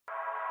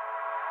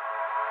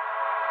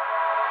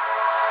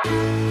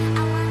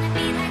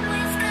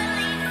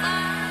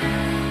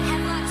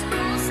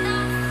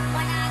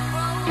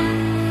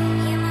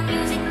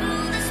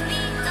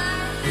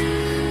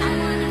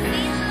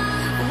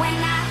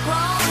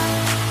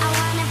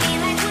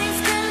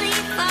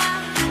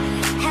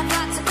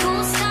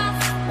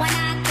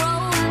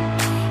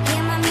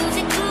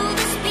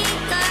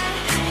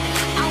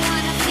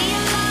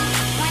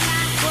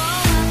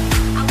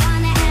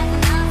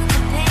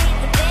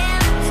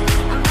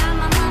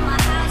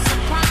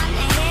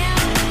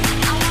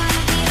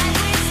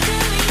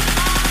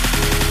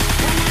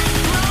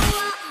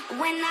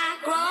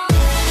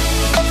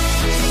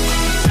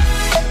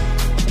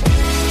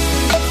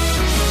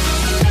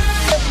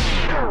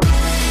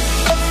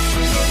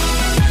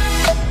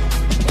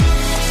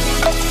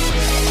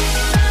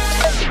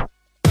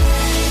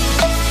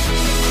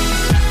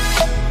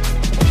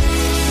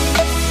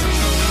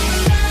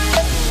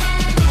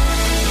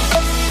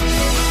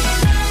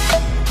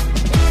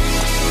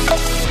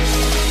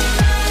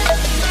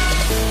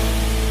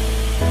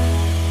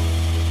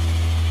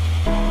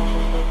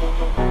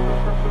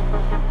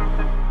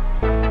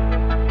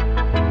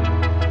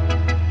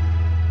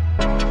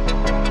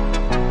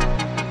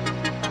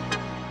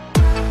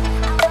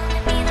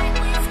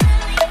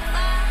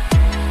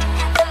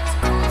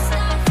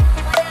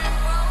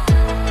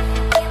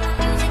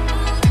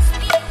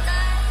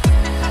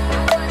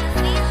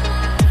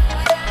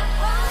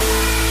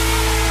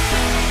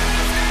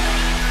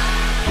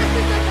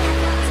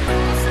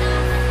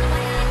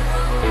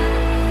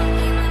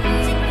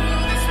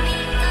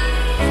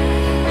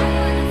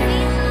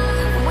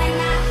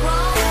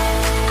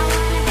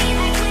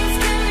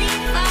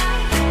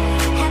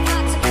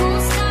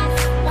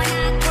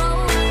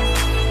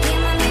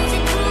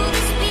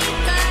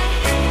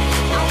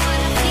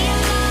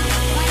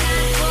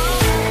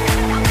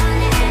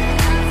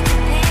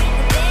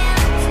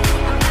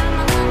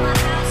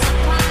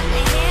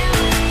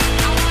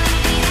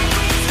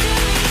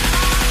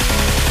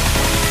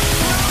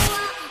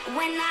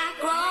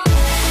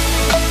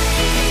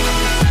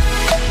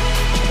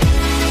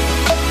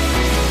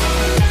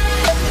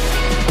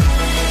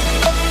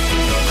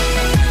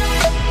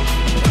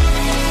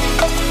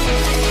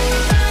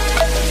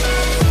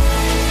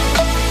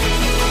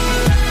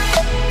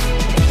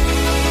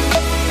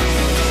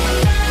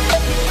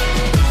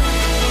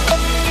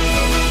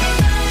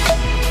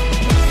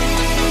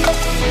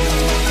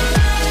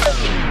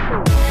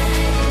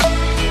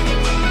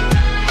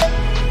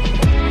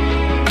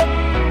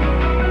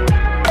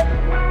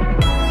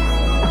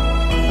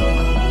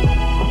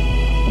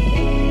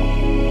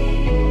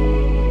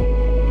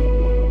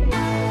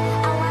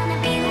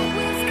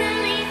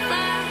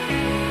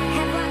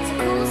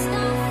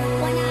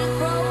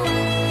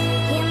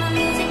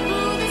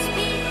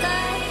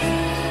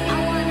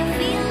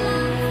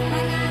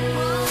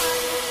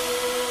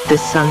The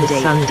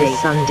Sunday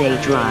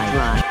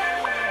Drive.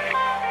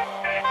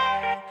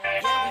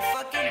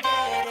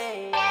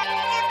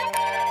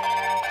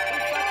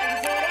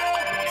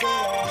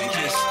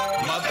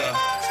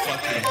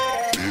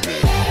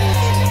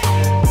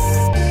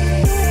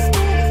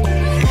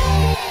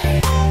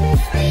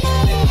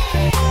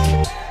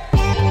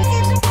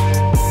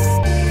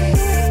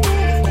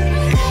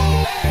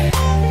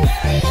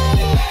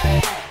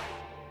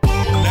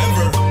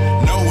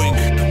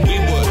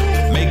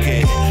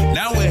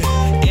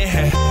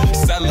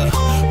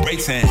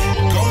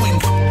 Going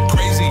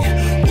crazy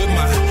with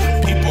my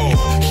people.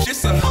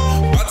 Shit's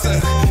about to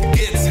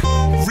get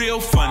real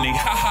funny.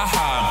 Ha ha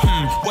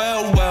ha. Well.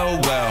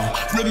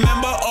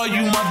 Remember all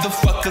you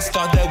motherfuckers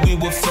thought that we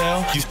would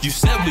fail? You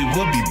said we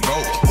would be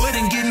broke,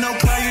 wouldn't get no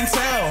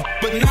clientele.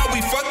 But now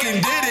we fucking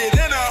did it,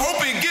 and I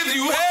hope it gives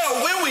you hell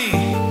when we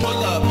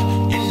pull up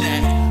in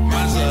that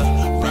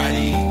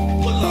Maserati,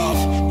 pull off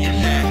in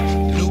that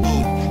new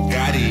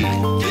Bugatti.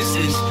 This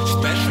is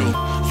special,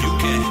 you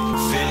can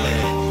feel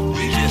it.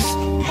 We just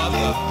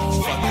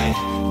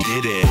motherfucking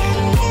did it.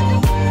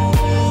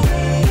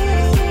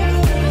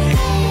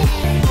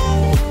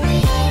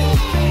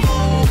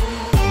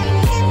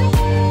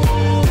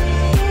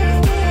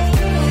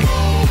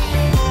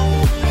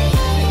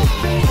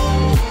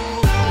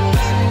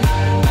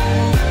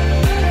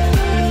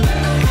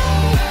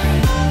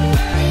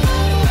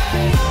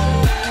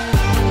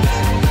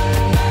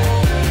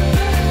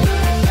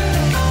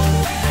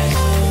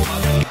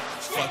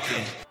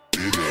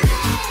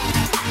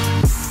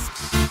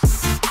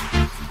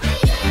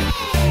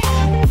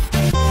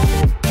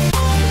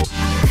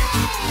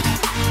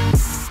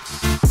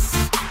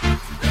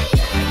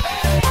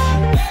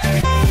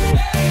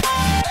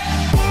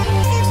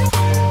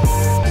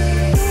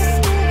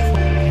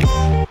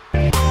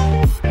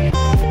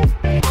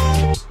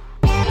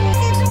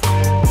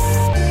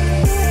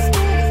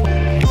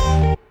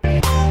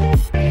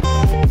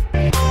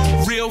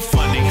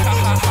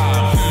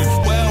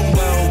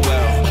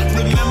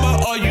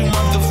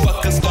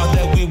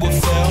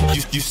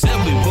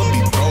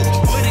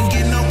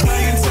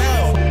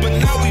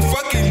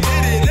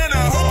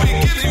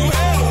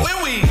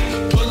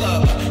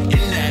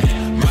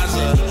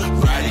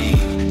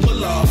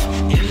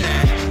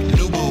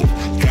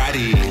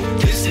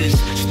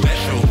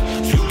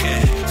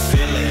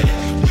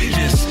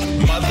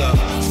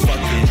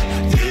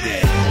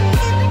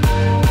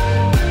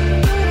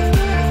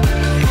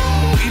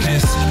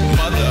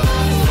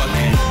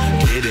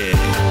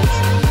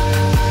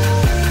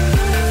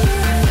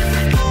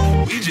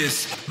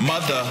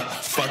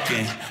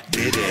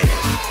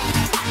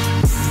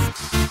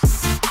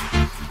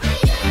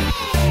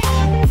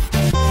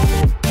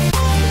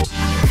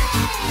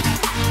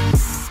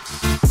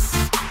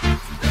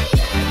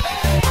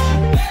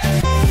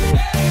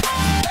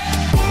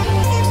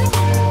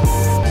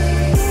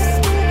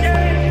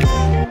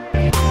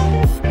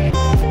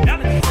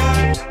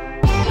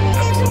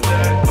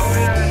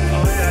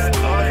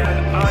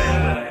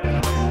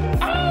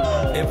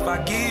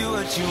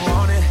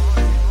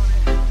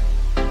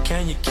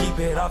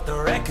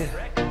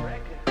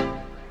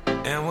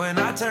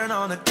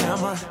 on the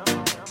camera.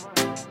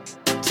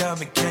 Tell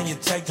me, can you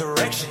take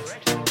direction?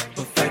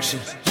 Perfection.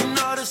 You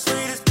know the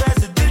sweetest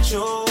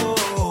presidential.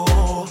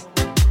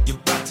 You're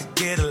about to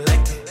get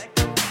elected.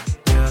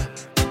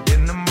 Yeah.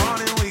 In the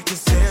morning we can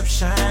sip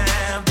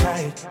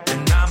champagne,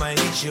 and I'ma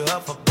eat you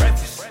up for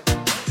breakfast.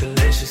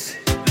 Delicious.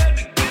 Let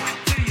me give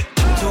it to you.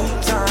 2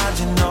 times,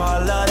 you know I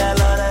love that,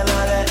 love that,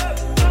 love that.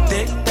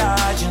 Thick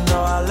thighs, you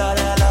know I love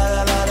that, love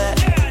that, love that.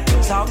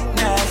 Talk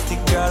nasty,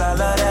 girl, I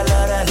love that,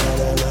 love that, love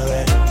that, love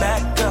that.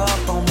 Back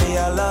up on me, I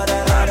love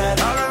that, love that.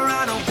 All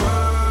around the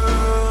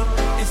world,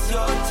 it's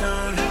your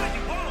turn.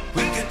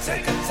 We could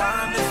take our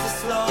time, it's a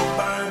slow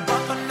burn.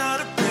 Pop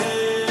another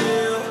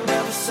pill,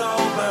 never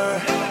sober.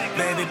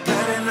 Baby,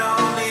 planning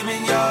on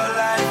leaving your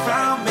life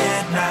around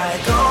midnight.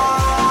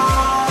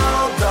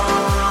 Gone,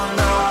 gone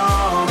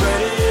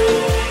already.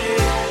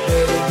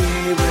 Baby,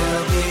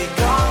 we'll be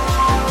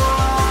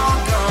gone,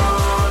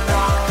 gone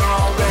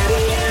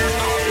already.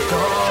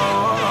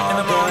 Gone. In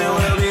the morning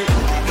we'll be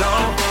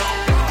gone.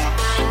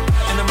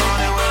 In the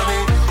morning we'll be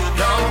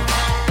gone.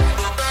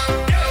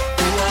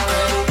 We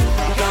already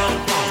gone.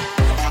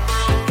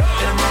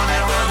 In the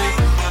morning we'll be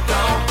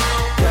gone.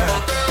 Yeah.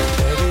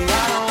 Baby,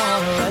 I don't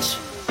wanna rush.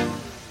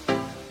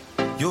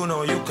 You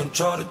know you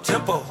control the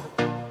tempo.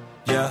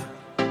 Yeah.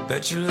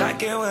 Bet you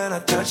like it when I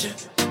touch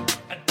it.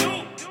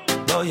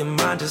 Blow your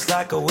mind just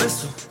like a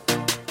whistle.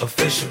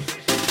 Official.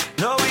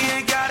 No, we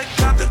ain't gotta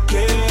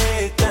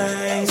complicate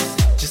things.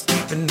 Just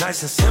keep it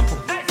nice and simple.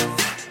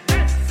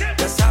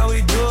 That's how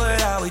we do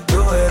it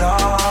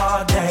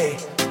all day.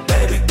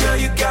 Baby girl,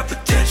 you got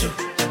potential.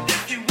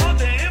 If you want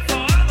the info,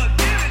 I'ma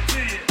give it to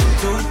you.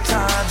 2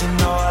 times, you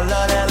know I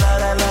love that, love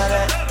that, love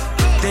that.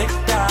 Thick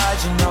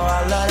thighs, you know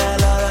I love that,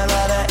 love that,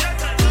 love that.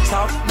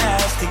 Talk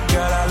nasty,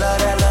 girl, I love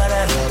that, love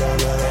that, love that,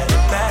 love that.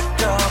 Back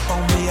up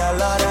on me, I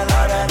love that,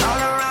 love that.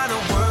 All around the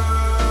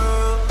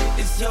world,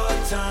 it's your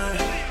turn.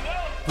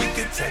 We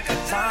could take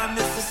our time,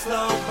 it's a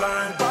slow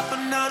burn. Pop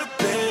another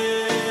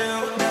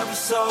pill, never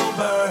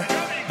sober.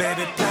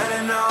 Baby,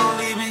 planning on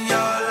leaving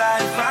your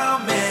life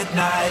around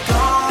midnight.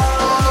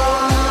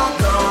 Gone,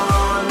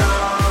 gone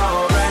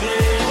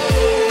already.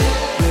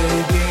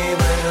 Baby,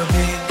 we'll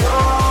be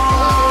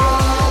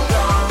gone,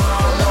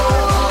 gone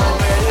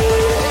already.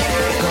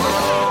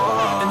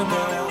 Gone. In the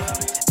morning.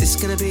 It's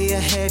gonna be a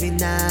heavy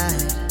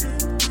night.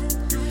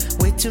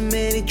 Way too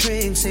many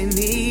drinks ain't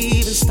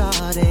even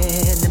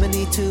started. Never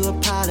need to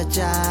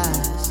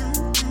apologize.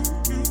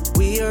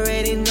 We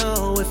already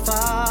know we're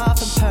far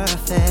from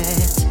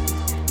perfect.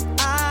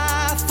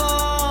 I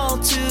fall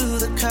to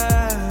the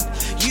curb.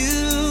 You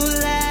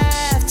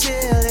laugh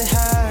till it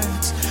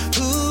hurts.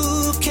 Who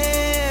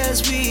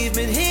cares? We've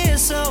been here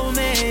so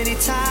many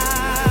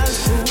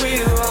times.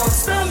 We're all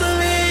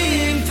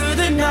stumbling through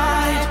the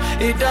night.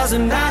 It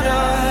doesn't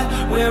matter.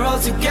 We're all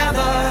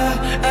together,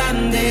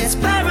 and it's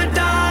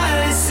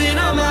paradise in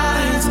our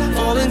minds.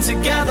 Falling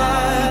together,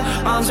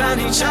 arms around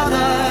each other.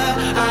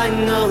 I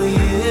know you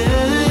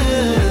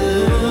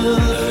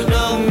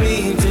know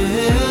me too.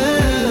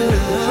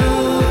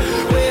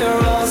 We're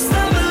all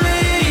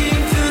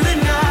stumbling through the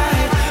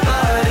night,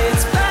 but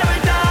it's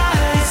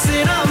paradise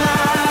in our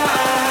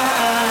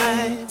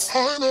minds. I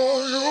know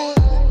you.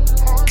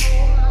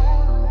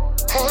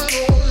 I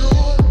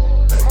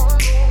know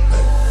you.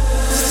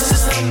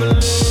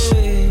 Stumbling.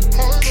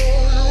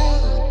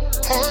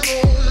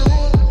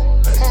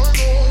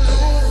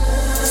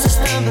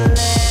 I know you.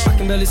 I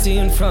can barely see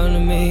in front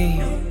of me.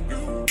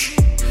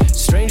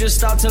 Strangers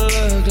start to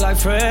look like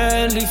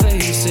friendly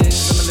faces.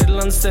 I'm a little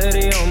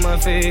unsteady on my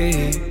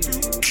feet,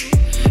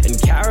 and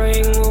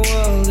carrying the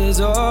world is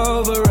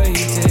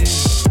overrated.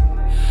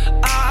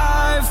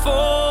 I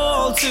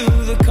fall to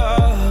the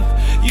cup.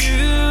 You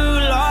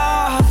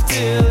laugh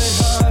till it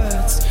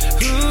hurts.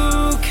 Who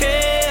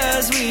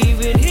cares? We've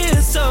been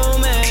here so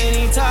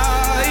many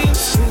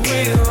times.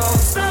 We're all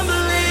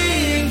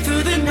stumbling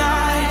through the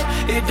night.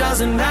 It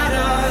doesn't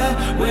matter.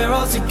 We're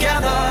all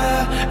together,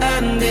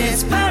 and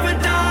it's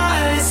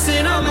paradise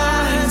in our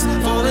minds.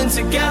 Falling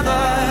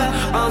together,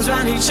 arms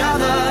around each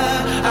other.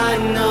 I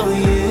know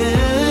you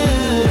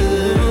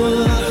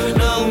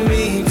know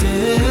me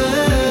too.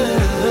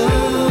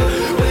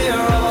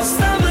 We're all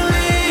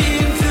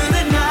stumbling through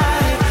the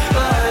night,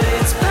 but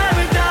it's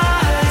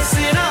paradise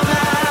in our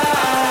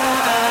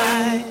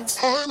minds.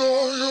 I know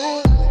you.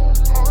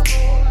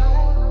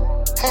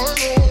 I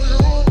know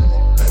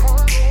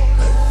you.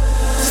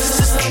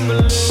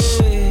 Stumbling.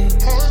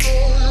 I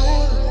know you.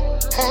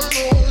 I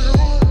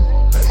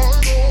know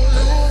you.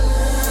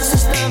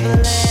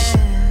 Stumbling.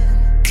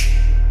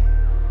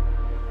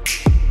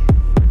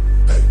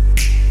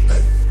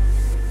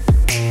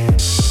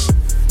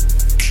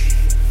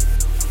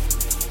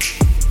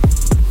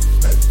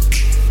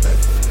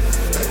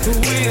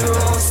 We're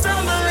all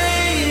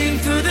stumbling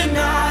through the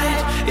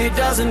night. It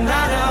doesn't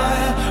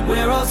matter.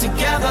 We're all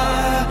together,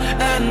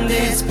 and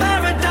it's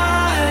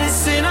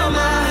paradise in our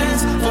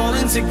minds.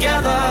 Falling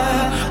together,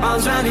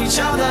 arms around each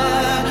other.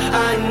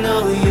 I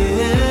know you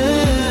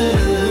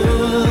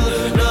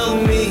know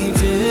me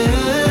too.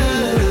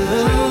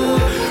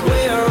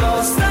 We're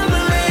all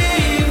stumbling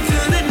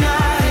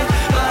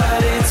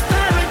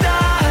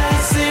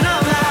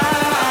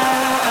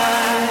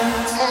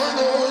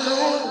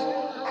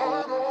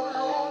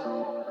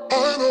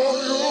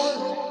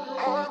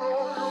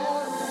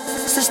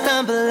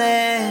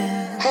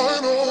Cumberland.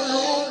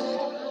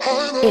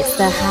 It's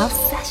the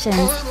House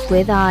Sessions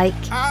with Ike.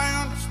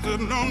 I understood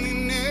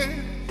loneliness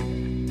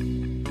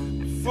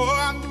before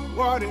I knew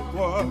what it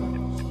was.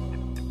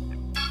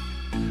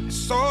 I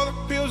saw the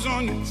pills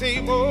on your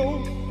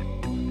table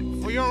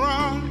for your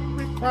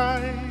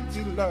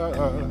unrequited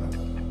love.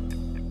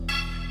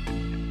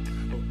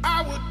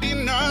 I would be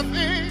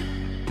nothing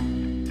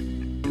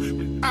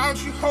without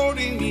you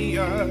holding me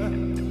up.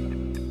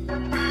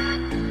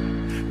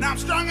 Now I'm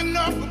strong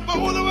enough for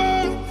both of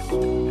us,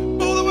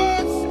 both of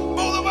us,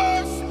 both of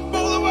us,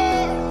 both of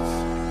us.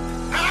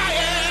 I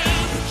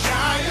am a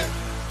giant.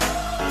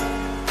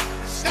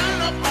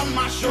 Stand up on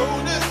my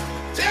shoulders.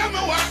 Tell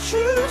me what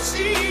you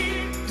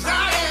see. 'Cause I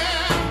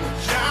am a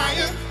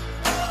giant.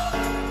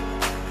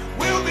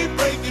 We'll be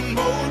breaking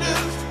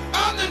boulders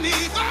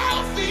underneath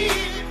our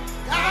feet.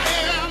 I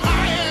am,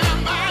 I am,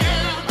 I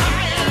am,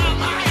 I am,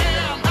 I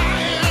am, I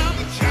am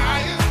a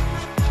giant.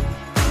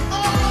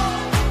 Oh,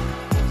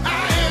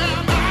 I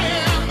am, I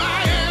am,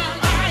 I am,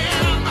 I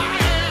am, I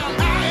am,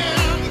 I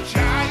am a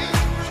giant.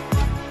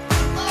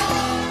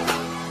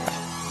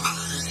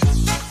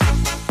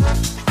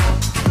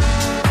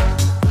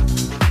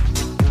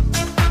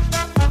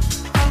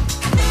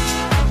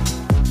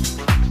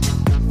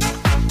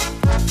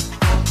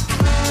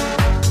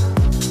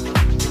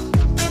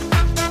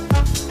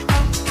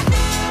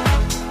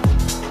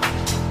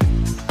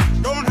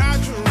 Don't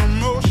hide your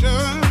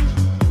emotion.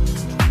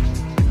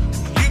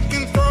 You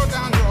can throw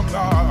down your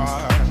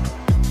guard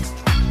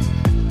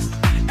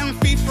and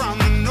feed from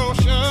the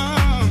notion.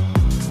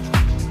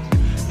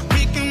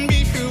 We can be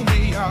who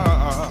we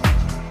are.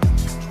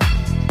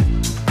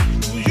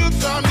 You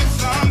taught me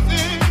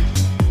something,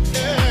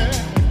 yeah.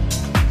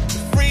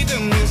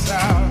 Freedom is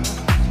ours.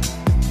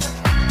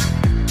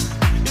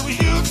 It was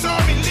you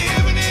taught me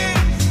living it.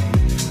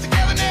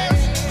 Togetherness,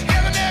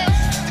 togetherness,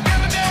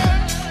 togetherness.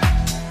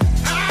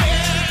 I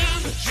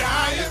am a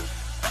giant.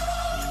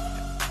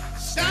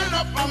 Stand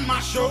up on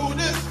my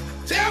shoulders.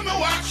 Tell me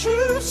what you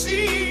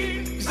see.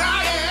 'Cause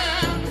I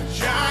am a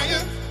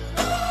giant.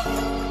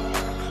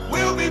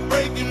 We'll be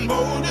breaking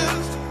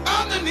boulders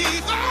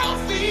underneath our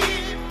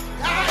feet.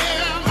 I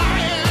am, I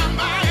am,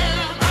 I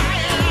am, I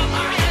am,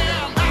 I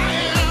am, I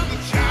am a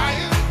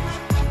giant.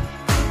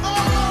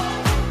 Oh,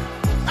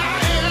 I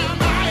am,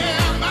 I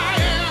am, I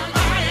am,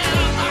 I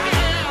am, I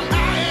am,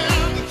 I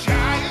am a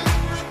giant.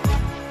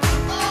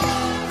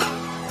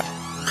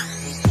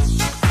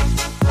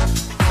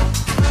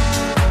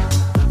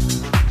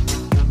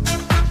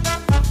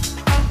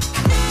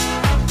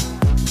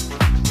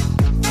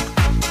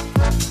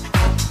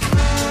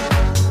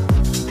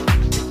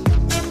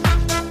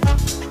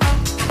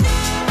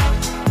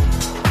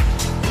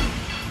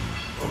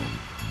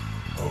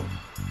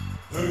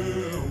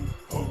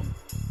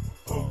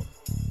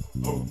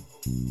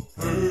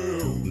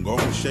 I'm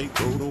gonna shake,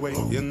 roll the weight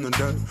in the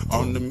dirt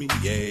under me,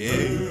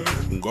 yeah.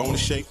 I'm gonna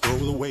shake,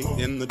 roll the weight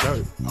in the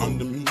dirt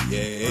under me,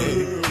 yeah.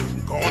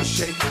 I'm gonna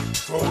shake,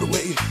 throw the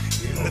weight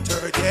in the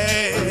dirt,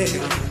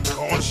 yeah.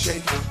 I'm gonna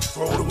shake,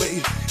 throw the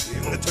weight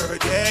in the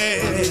dirt,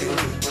 yeah.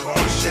 I'm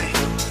gonna shake,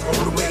 throw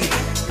the weight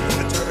in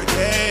the dirt,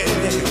 yeah.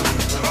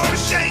 I'm gonna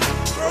shake,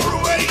 throw the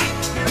weight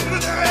in the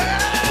dirt.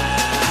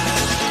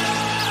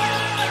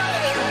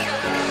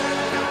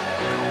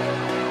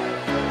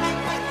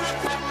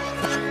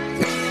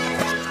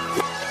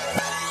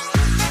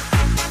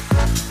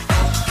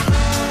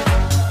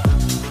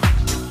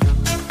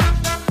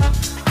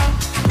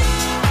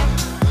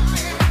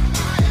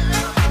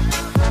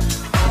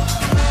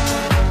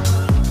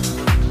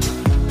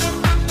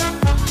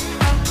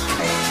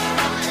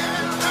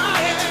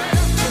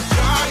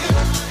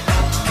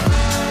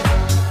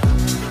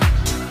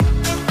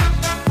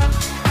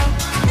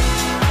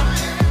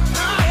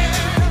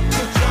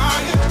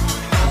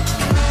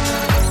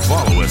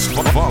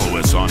 Follow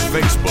us on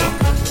Facebook.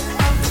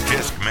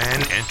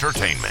 Discman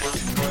Entertainment.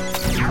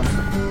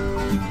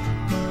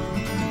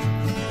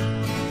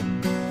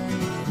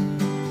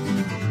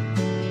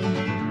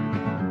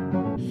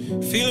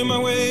 Feeling my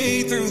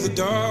way through the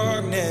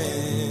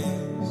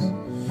darkness,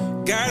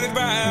 guided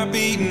by a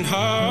beating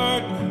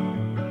heart.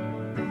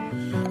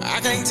 I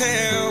can't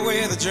tell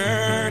where the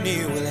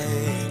journey will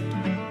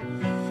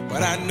end,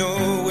 but I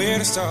know where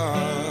to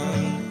start.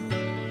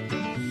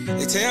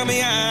 They tell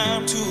me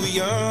I'm too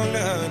young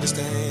to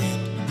understand.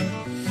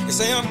 They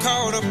say I'm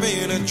caught up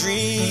in a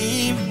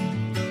dream.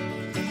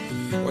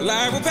 Well,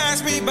 life will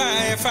pass me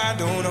by if I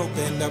don't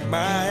open up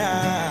my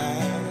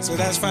eyes. So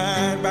that's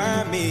fine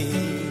by me.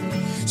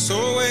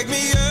 So wake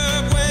me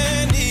up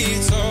when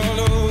it's all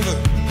over,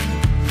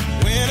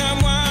 when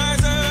I'm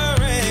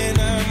wiser and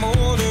I'm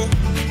older.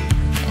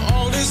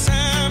 All this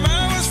time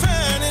I was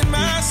finding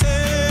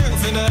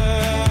myself and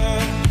I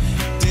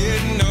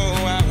didn't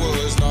know I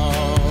was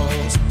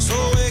lost. So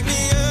wake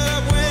me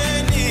up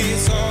when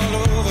it's all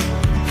over,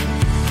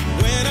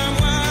 when I'm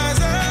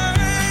wiser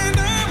and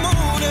I'm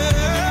older.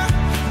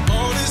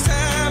 All this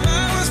time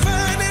I was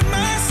finding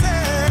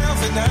myself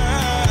and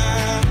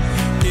I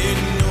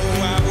didn't know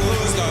I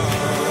was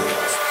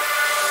lost.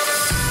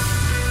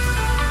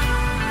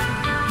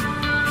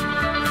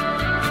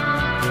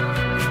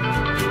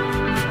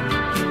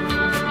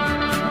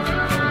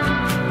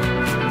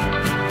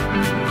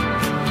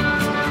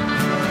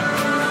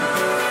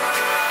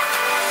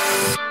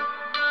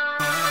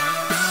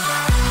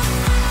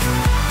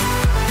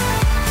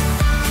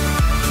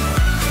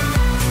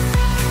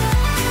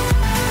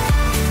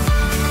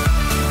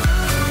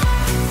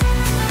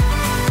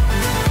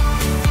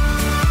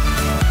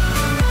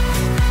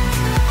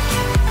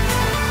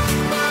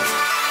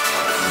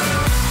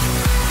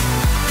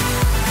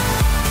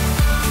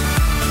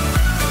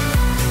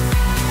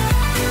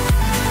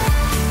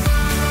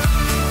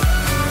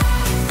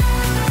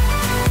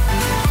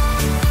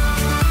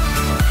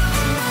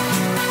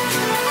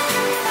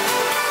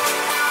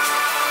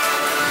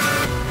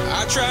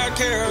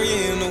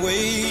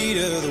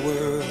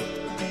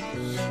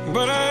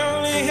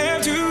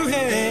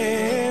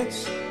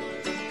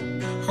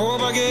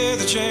 I get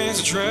the chance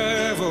to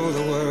travel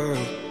the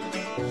world,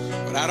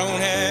 but I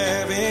don't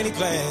have any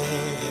plans.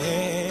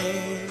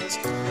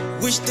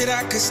 Wish that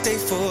I could stay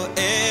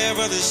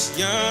forever this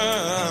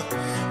young,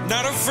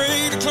 not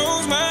afraid to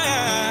close my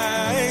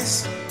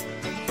eyes.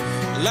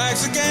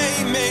 Life's a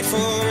game made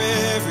for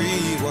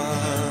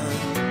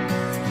everyone,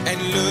 and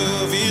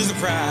love is the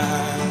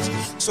prize.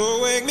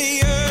 So wake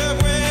me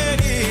up when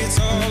it's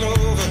all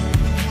over,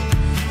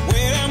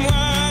 when I'm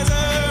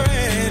wiser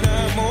and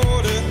I'm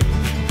older.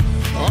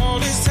 All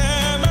this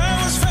time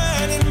I was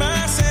finding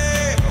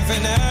myself,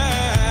 and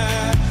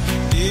I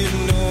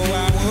didn't know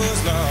I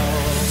was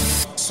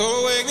lost.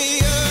 So wake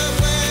me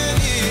up when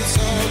it's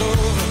all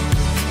over,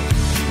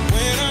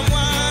 when I'm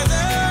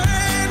wiser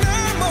and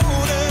I'm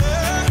older.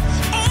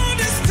 All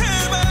this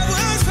time I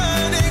was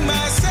finding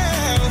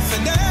myself,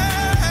 and I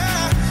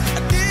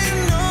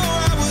didn't know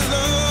I was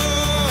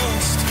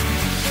lost.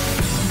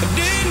 I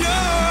didn't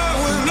know I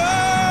was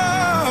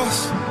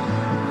lost.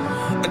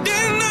 I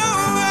didn't know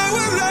I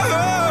was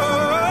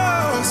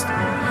lost.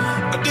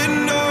 I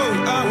didn't know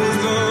I was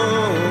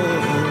lost.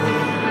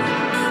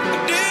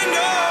 I didn't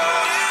know.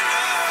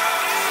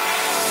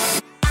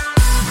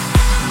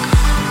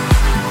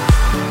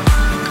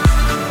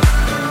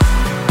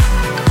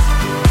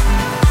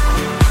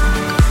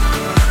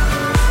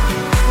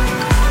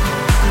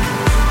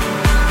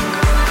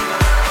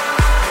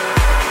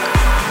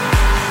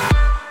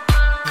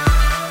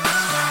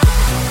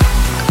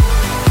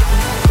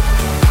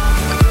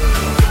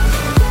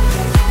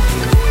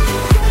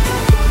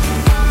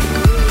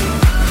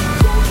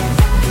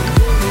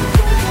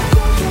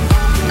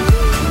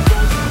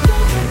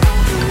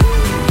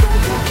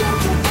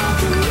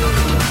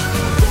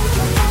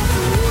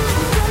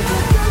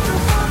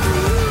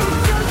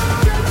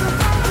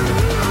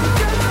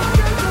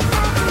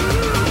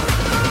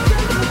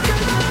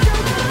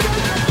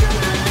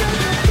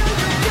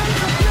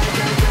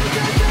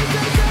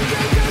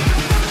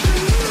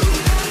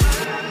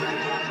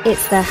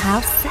 It's the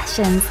House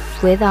Sessions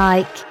with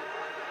Ike.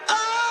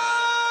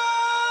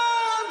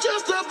 I'm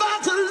just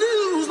about to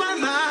lose my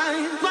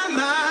mind, my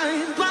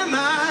mind, my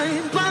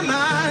mind, my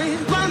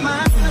mind, my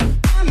mind,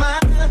 my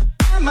mind,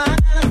 my mind,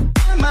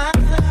 my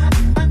mind,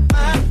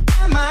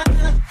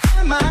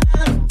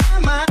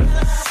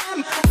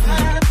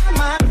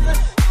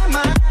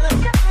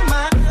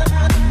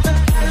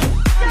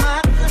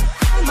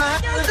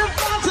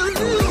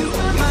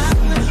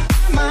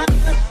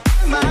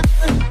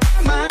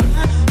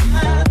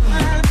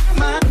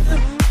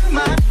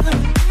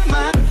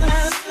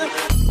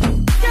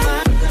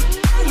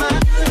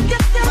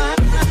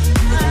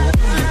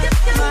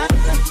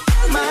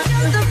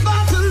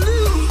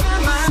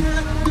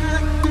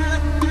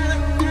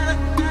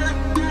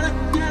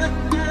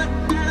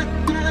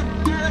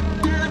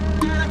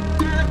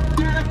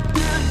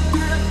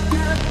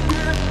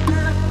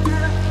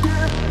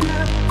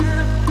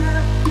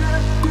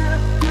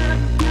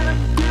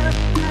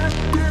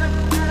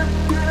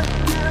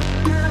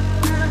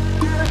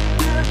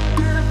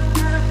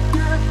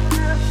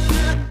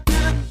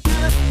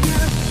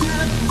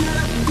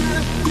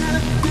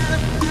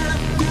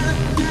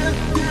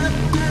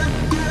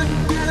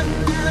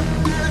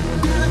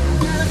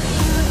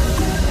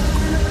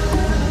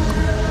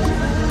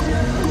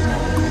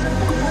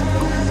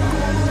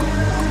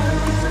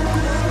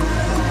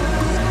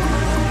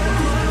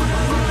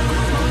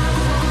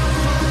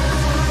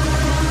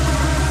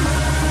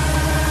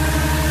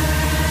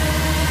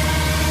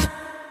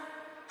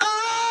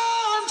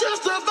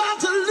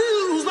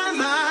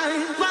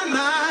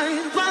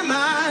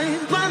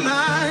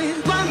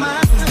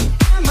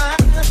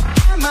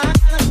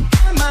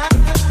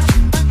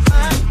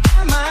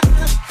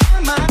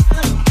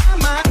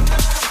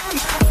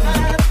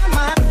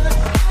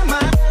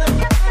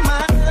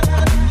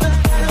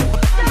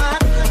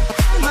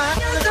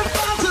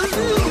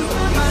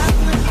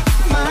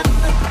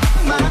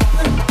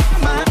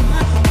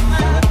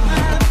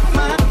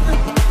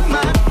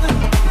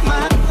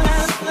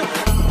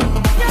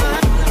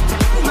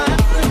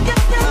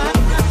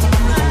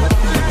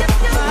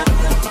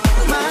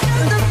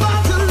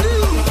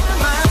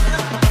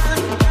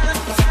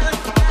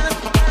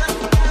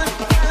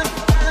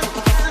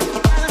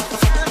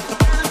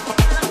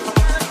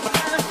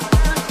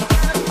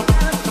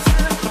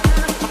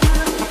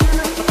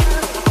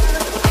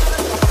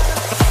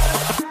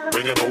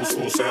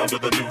 sound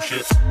of the new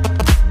shit.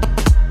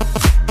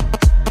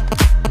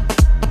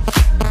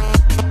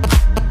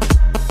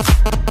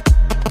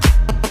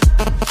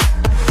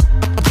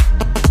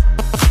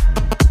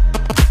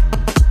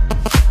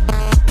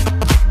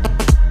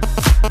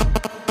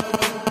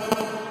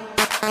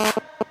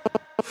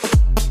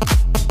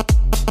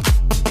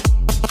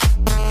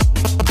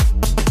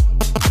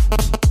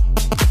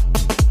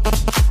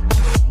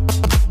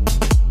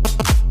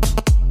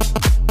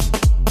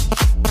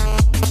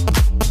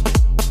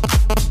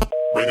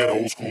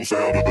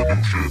 Sound of the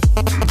new shit.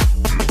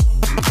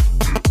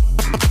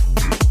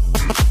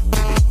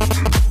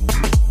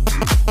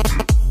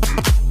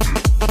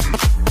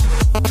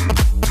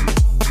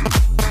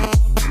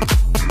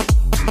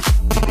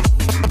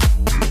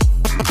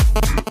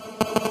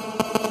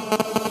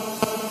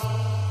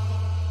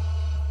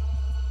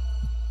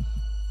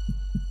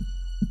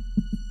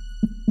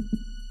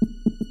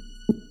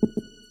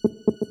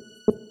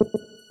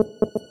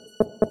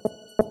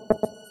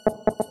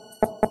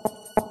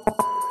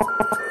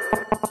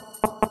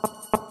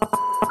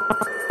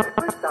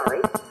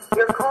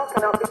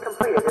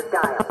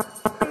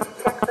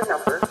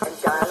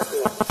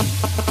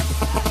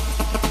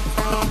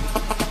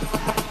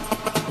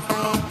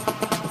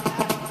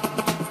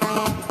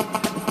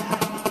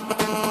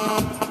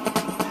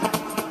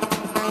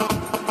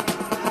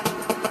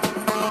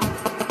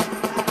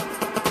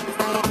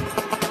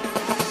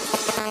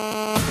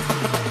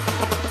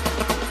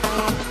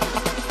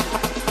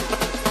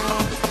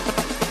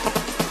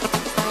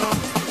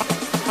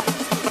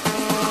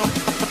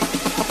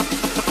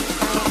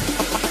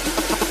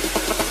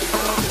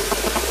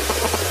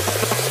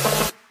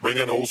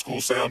 again, old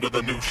school sound of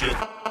the new shit.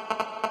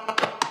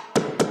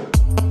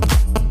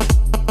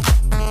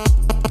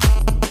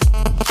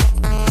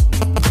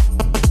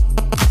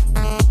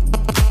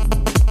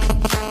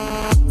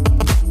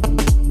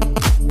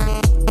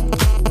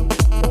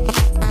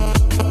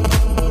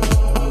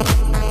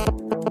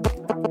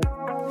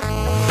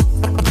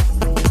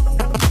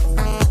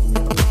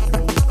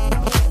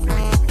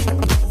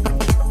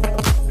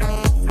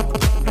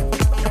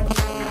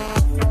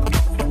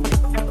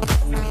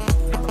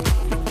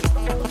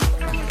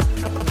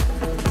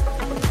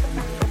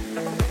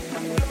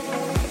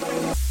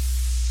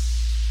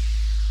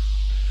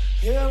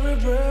 Every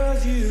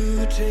breath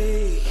you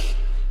take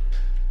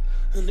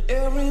and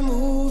every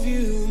move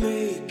you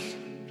make,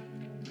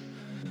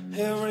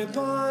 every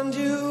bond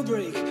you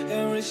break,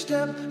 every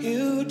step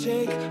you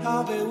take,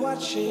 I'll be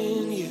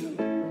watching you.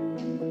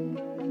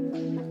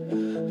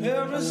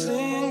 Every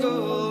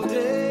single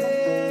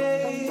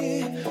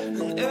day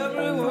and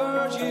every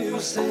word you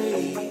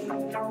say,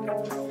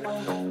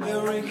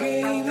 every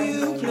game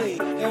you play,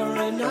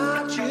 every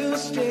night you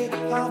stay,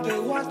 I'll be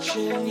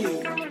watching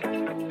you.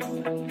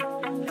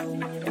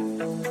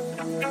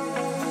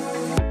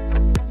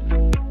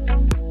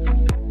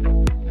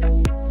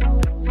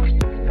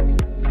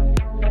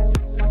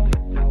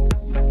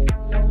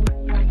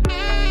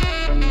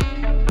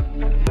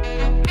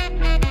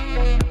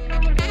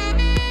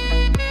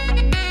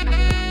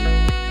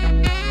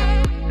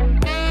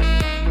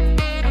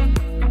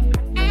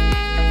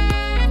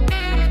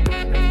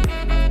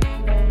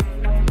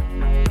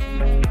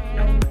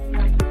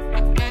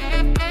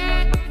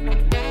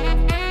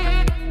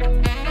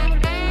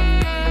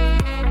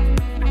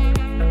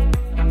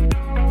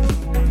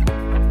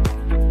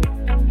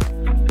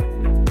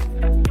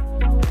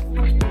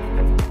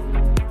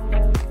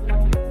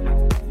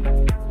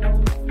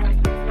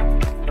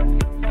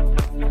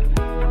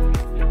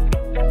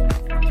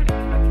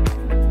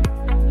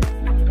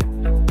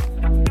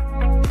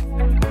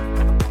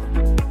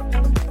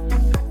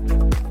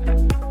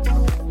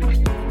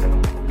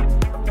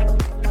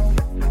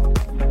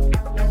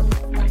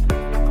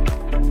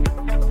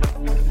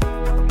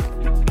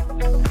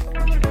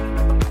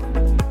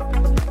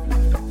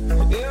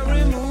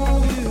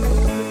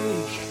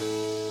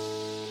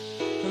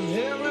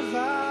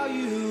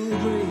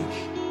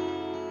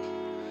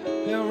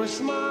 Every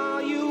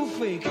smile you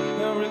fake,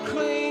 every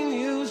claim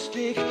you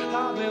stick,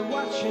 I'll be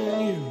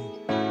watching you.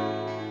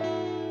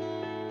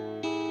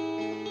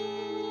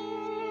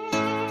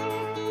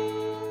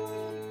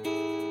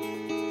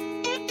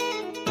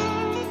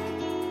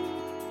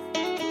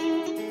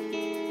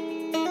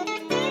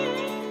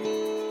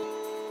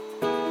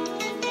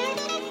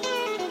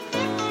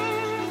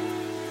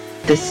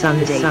 The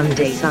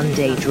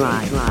Sunday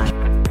Drive.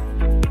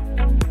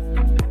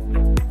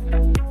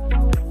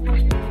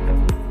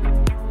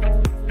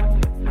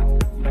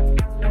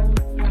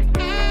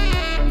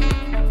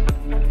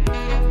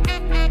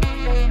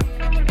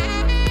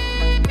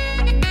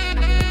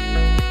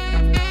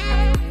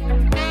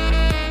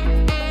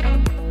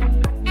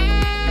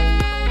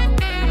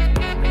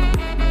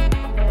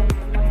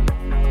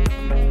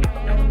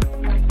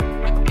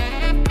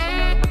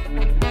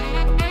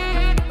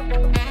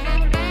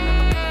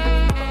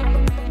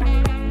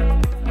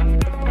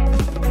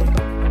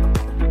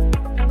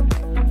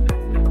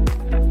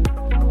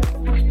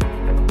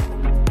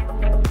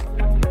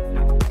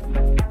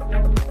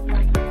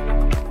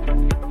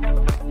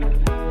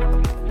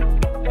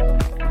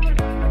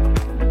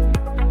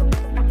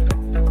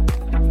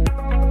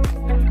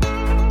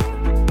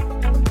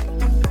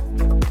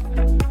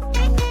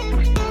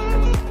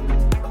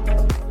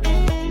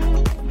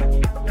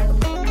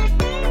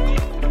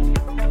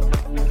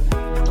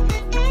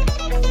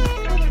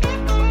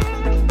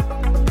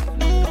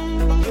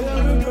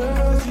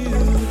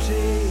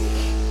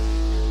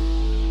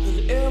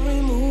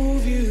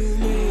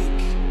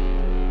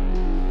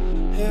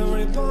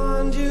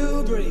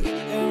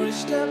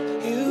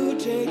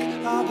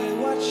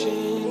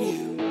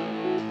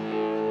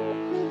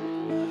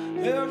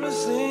 Every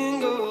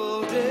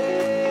single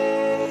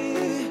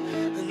day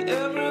and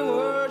every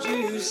word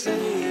you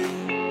say,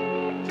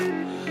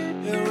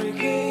 every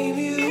game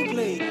you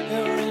play,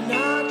 every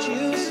night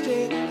you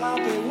stay, I'll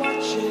be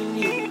watching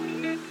you.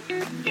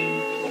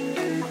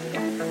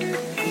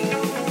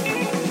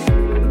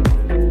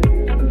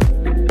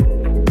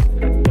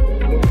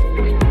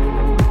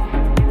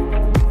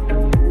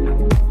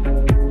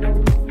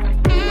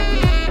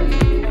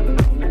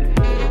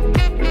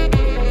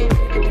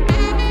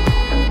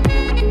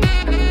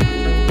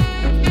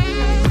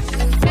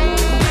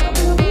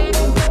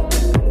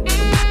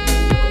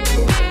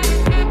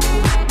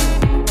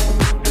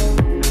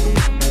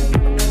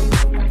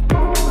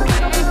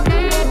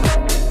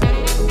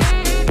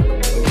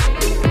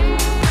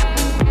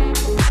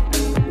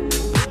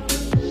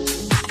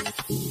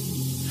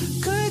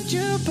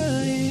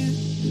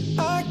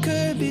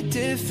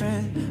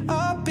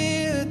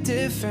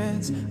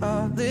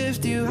 I'll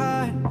lift you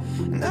high,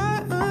 and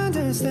I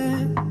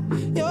understand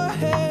your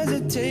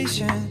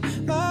hesitation,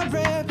 my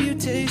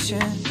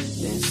reputation.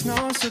 It's it's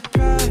no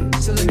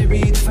surprise. So let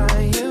me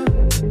redefine you,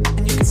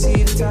 and you can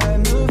see the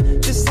tide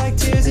move, just like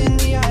tears in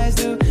the eyes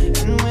do.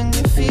 And when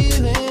you're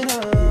feeling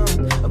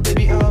oh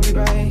baby, I'll be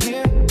right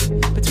here,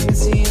 between the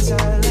sea and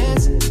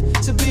silence.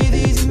 So breathe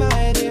easy,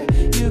 my dear,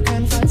 you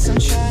can find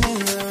sunshine in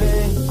the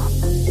rain.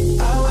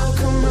 I will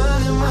come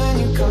running when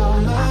you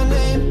call my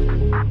name.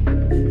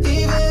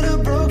 Even a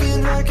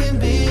broken heart can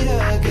beat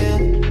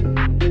again.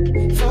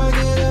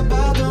 Forget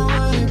about the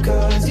one who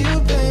caused you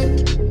pain.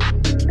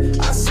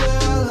 I swear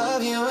I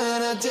love you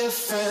in a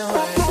different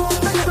way.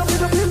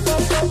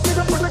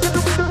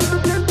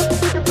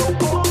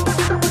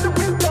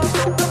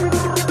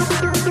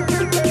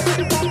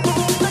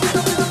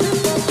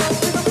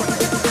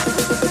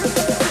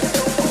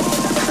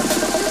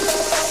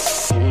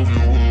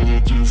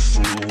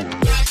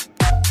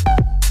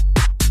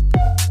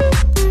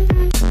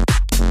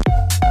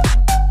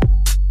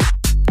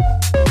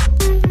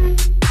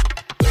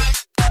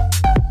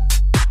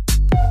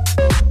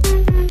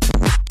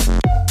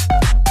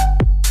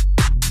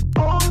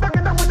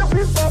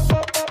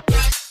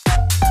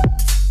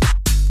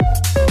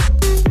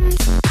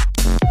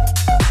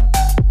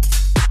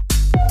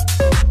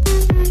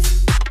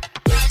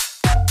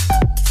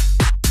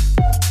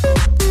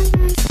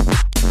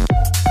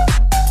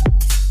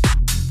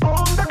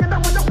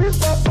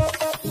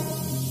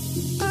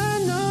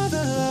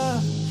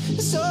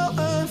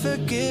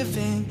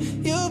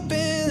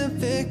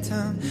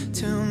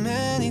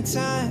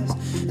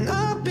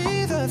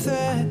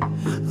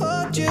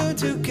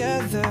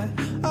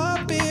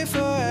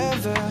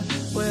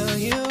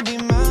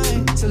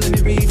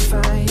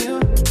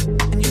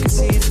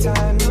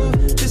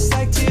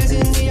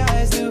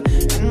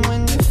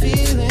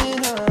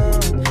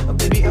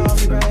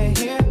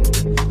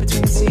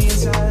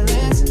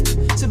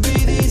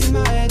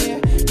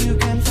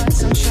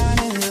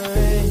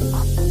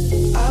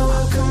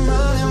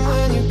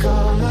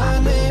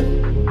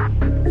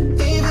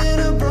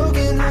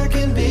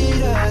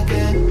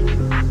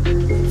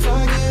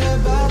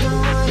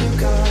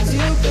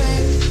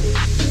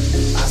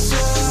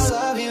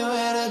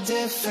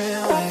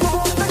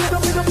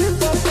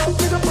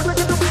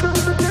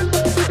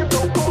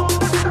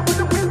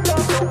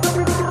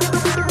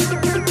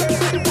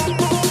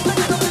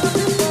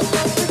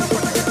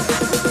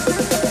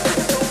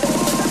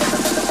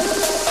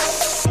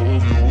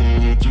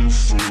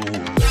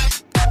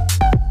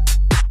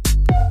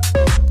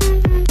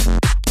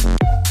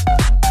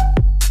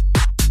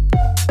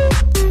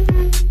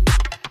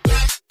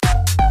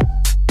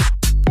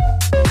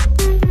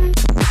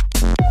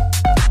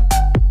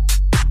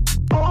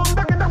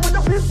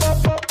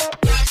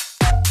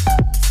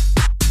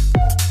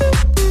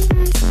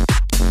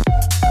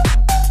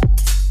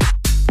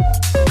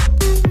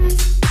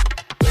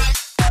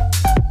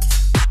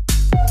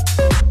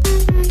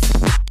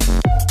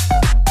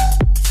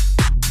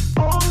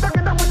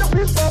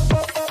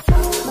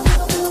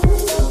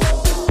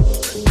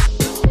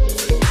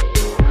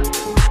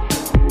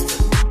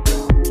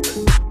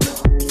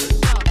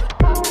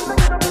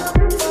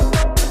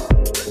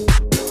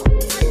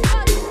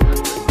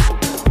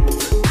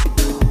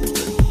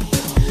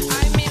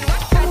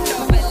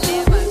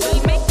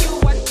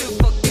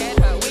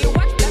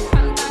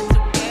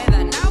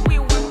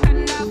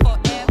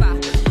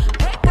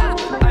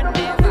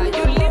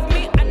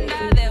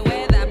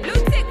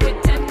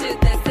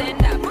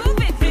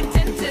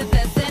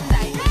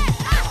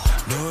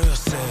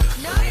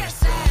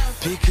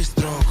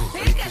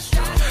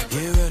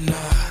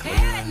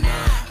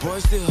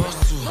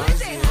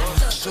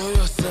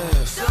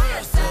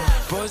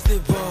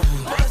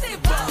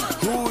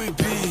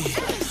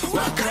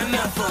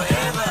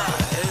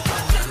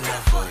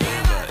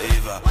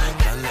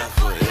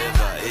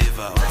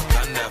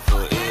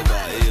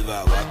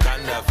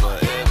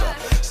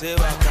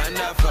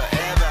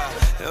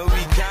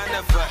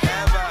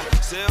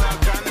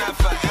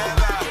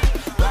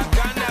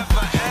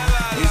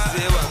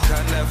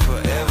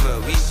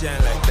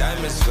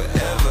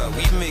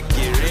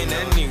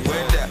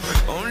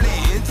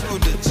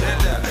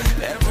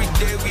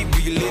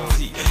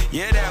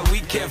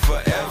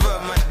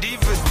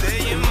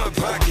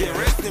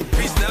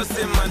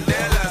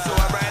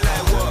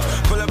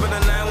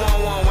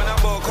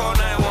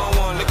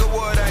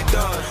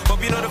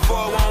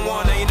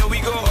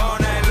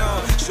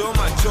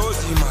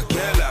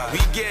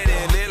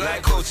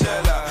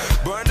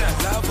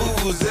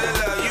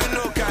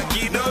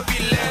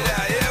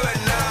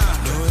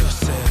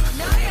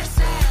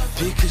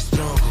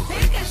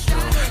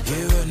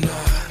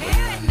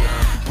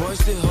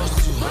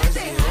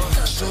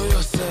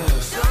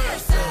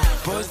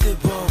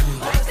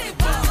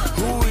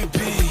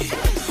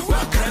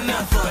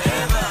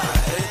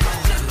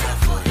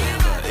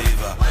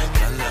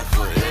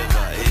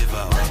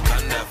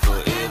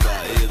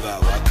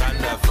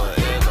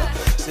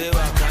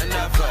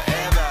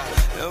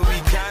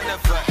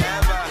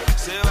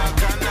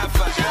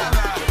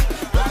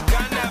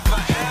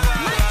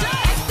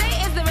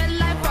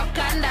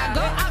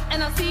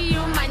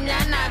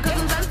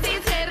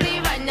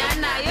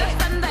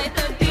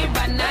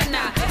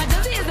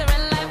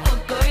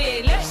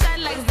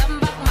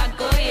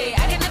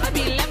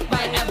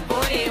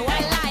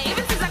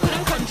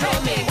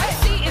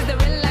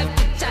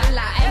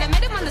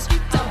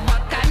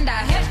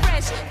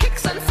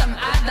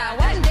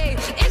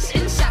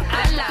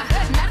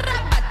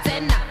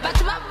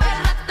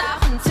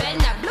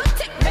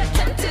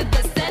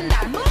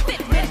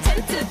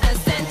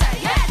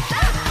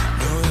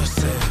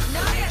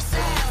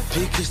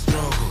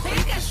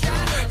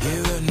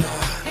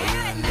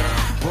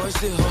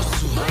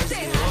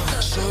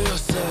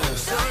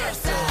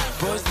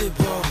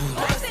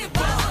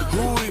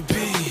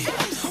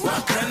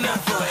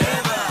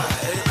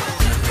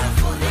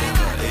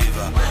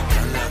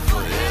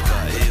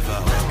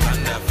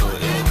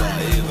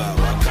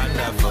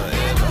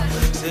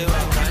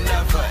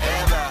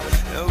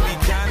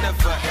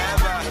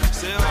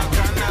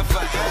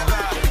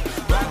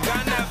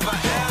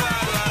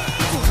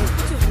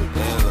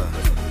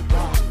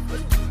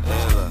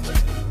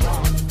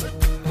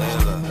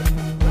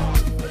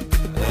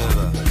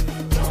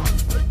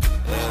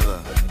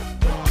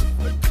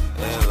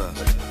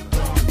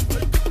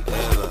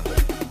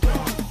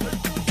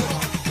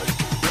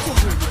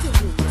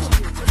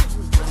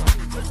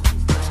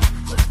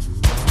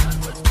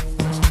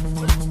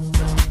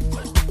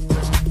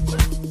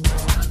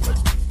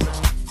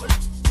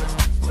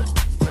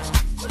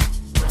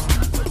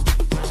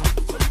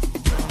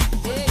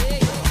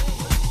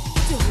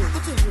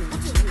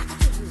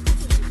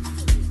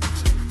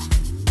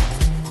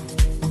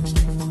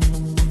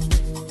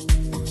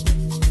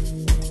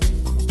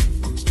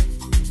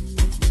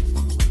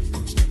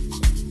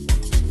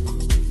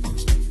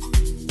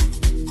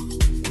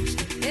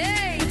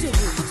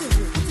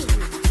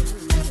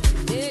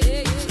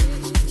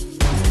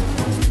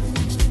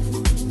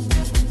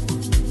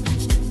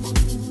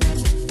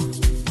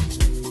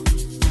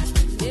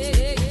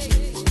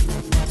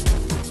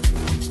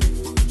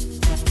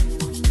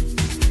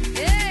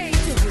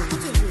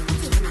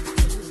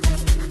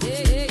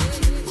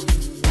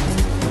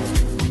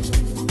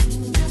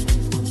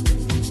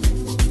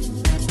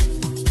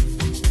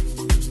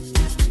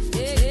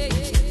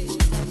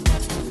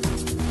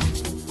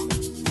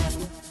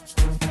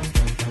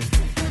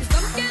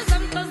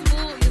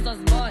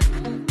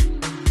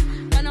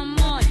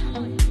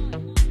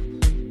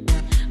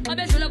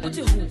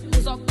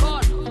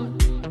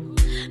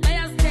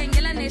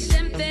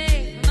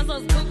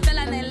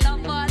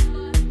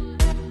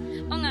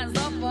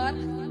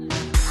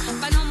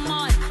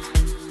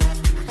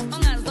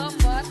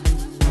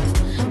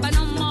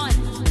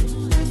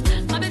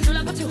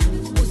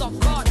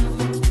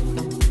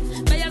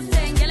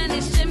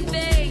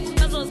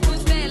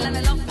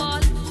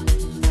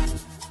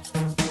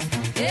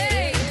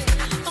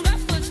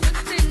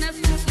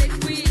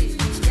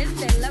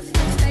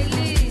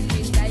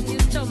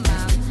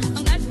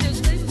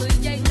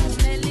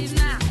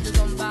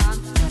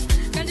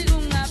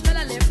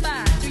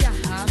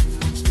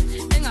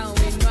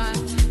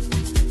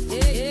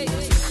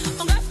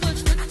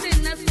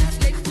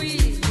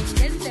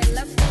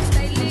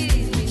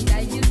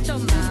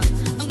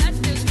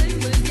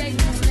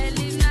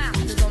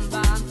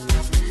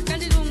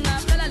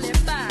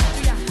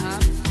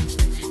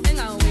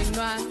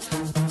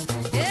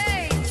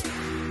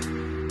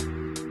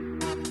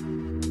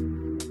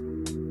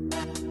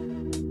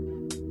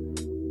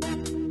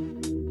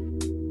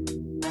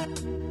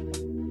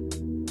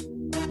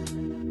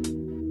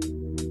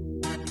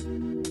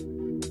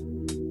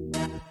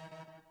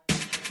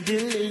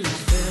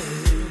 Dililife,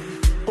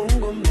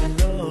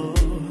 ungomelo,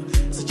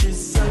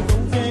 sichisa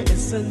konke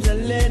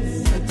esandlaleni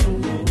sethu.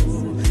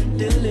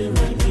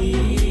 Dilirani,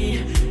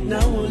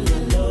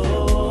 nawulelo,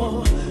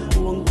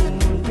 wonke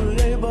umuntu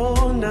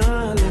uyayibona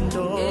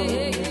lento.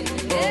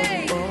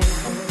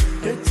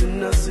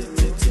 Gethina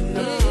sithi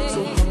thina,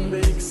 sohambe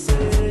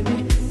ekuseni.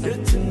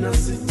 Gethina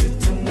sithi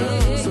thina,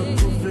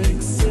 sokuve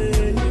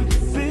ekuseni.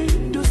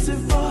 Bintu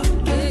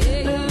sifake,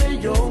 lele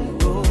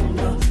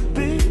yongoma.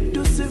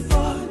 Bintu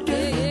sifake,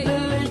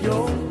 lele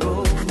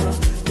yongoma.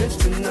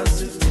 Gethina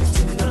sithi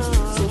thina,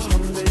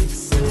 sohambe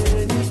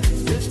ekuseni.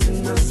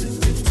 Gethina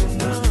sithi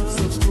thina,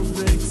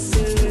 sokuve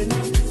ekuseni.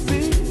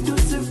 Bintu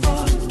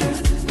sifake,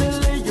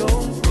 lele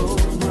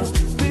yongoma.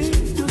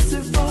 Bintu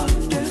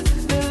sifake,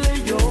 lele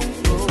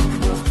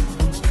yongoma.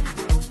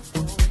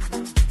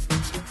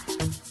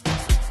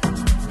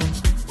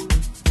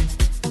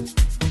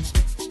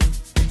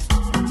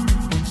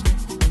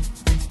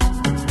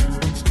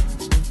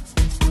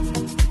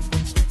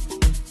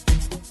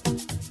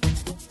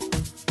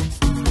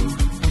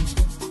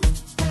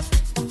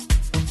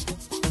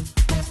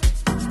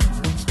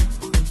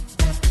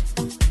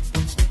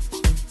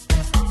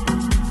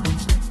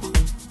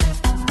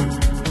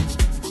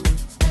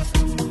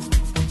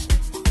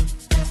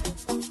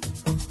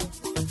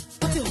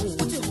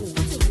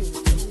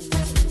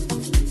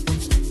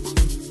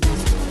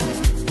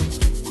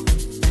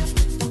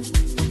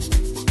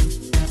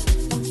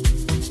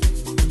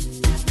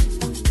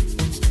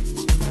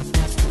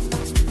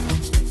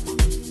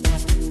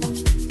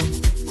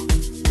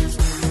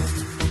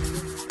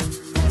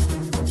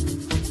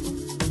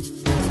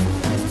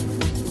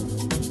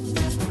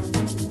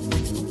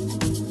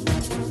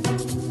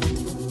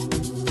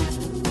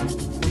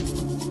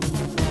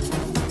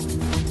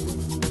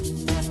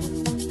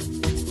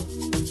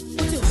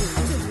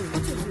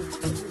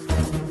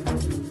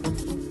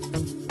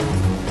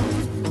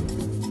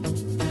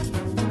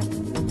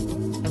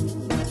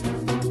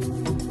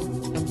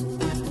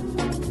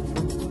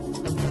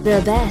 The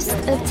best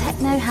of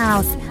techno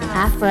house,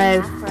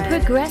 afro,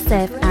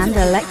 progressive and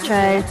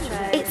electro.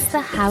 It's the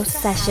House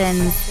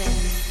Sessions.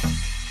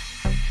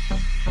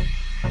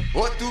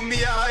 What do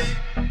me I?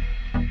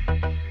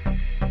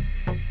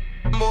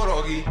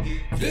 Morogi.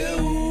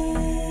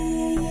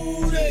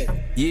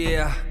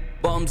 Yeah,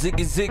 Bomb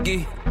Ziggy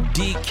Ziggy,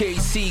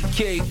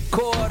 DKCK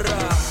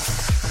Kora.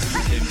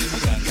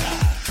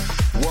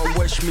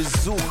 Wawesh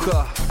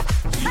Mizuka.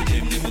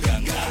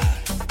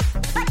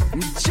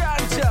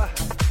 Mchacha.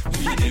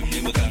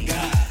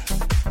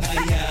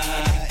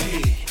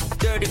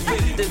 Dirty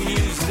 50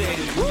 music.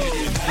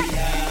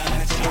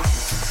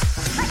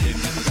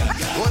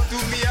 What do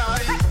me I?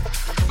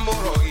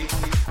 Morogi.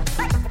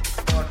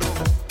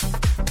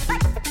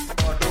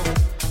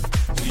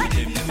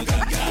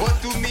 What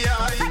do me I?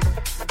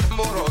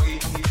 Morogi.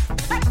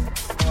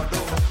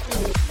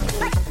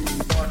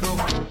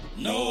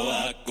 No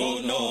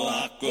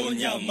ako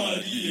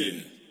nyamarie.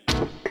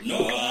 No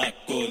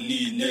ako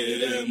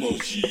ninere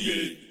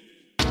moshie.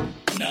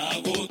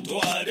 Nago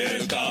tware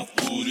ga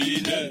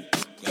furine.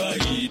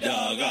 Kaida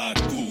ga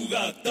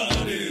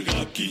kugatare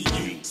ga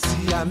kinyu.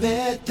 See, I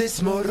met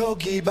this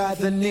Morogi by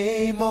the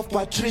name of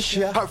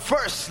Patricia. Her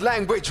first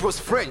language was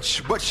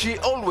French, but she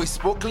always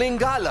spoke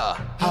Lingala.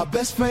 Her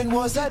best friend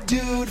was a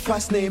dude,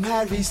 first name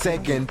Harry,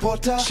 second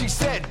Porter. She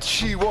said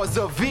she was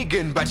a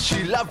vegan, but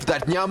she loved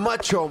that nyama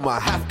choma.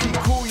 Half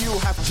Kikuyu,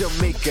 half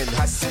Jamaican.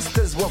 Her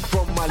sisters were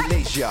from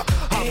Malaysia.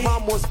 Her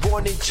mom was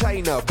born in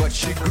China, but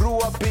she grew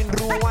up in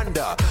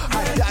Rwanda.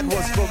 Her dad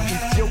was from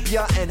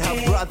Ethiopia and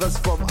her brothers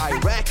from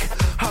Iraq.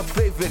 Her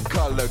favorite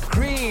color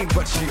green,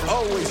 but she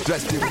always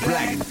dressed in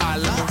black.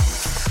 Allah.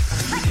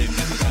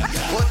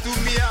 What do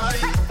me I?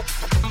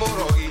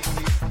 Morogi.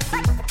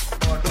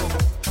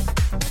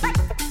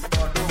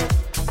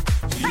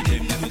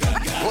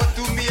 What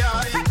do me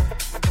I?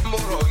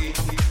 Morogi.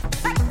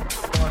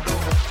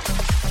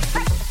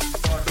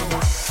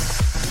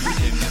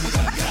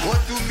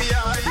 What do me I?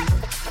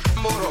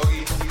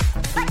 Morogi.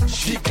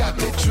 She got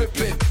me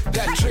tripping,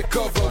 that trick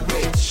of a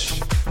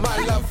witch. My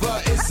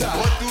lover is a.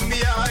 What do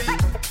me I?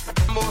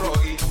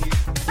 Morogi.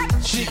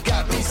 She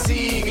got me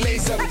seeing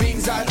laser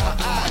beams out her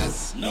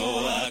eyes.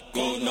 No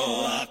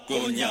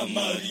ako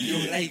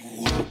nyamarie.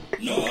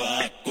 No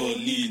ako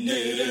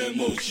ninere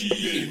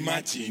moshie.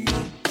 Imagine.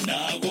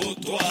 Nago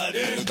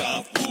tware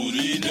ga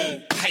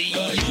furine.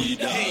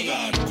 Kaida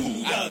ga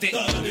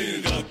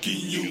kugatare ga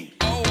kinyu.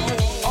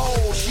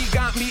 Oh, she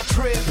got me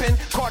tripping.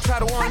 Caught try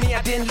to warn me,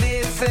 I didn't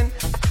listen.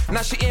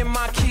 Now she in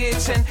my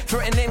kitchen,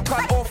 threatening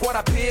cut off what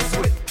I pissed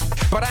with.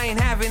 But I ain't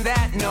having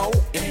that, no.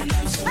 And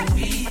I'm so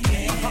weak.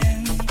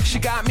 She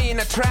got me in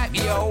a trap,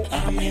 yo.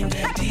 I'm in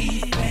the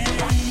deep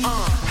end.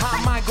 How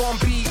am I gonna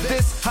beat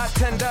this? Her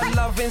tender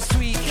loving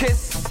sweet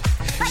kiss.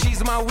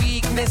 She's my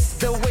weakness.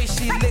 The way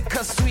she lick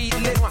her sweet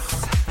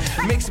lips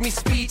makes me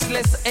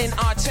speechless. In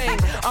our chain,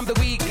 I'm the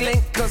weak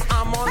link, cause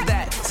I'm on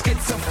that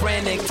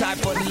schizophrenic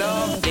type of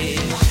love.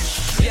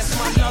 Yes,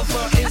 my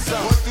lover is a.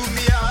 What do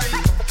me I?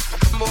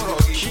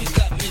 Morogi.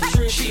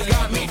 She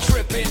got me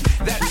tripping.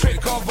 That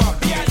trick of a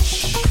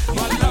bitch.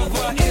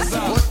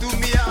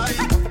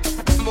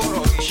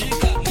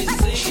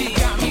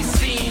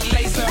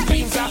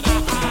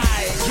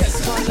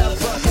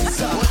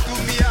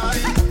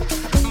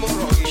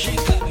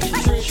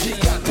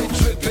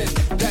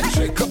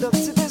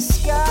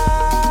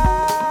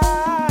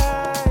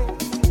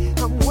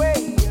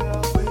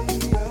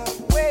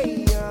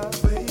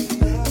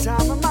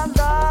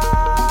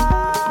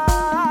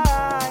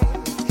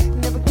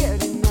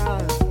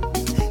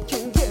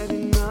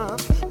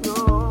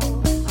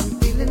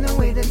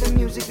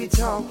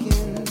 talking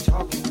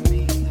to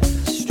me.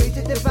 Straight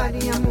to the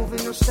body, I'm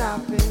moving, no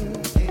stopping.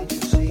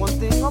 One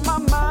thing on my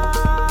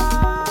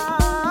mind,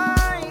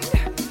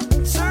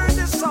 turn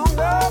this song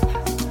up,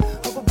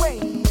 way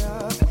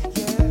up,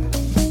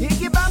 yeah.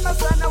 Iki bamba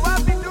sana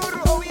wapi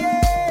nduru, oh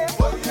yeah,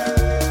 oh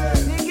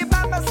yeah. Iki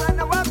bamba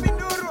sana wapi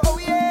nduru, oh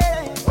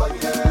yeah, oh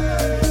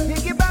yeah.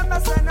 Iki bamba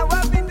sana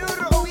wapi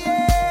nduru, oh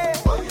yeah,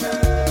 oh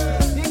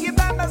yeah. Iki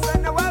bamba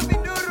sana wapi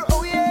nduru,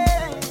 oh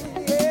yeah,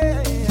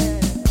 yeah.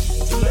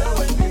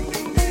 Tulewe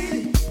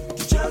ndingi,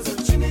 tucheze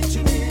chini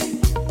chini,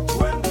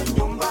 tuende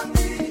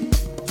nyumbani,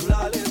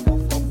 tulale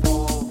fofofo.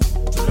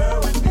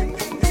 Tulewe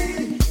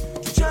ndingi,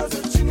 tucheze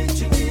chini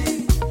chini,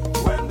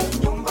 tuende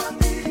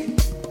nyumbani,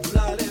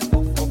 tulale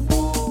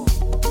fofofo,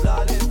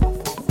 tulale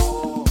fofofo,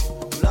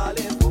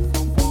 tulale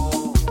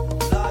fofofo,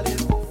 tulale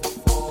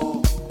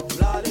fofofo,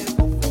 tulale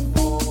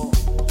fofofo,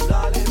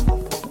 tulale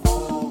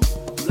fofofo,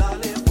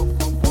 tulale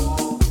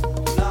fofofo,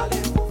 tulale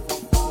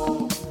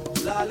fofofo,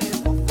 tulale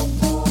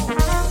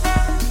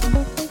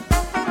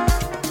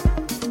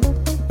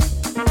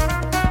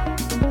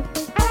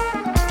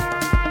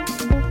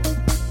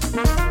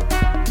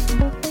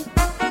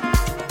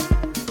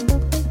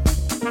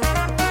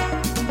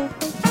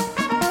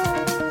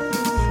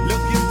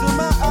Look into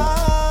my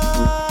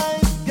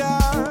eyes,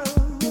 girl.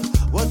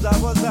 What's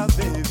up,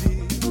 baby?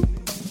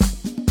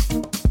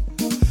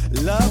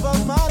 Love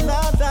of my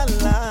life.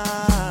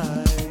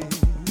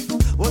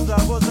 What's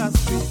up,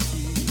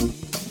 sweetie?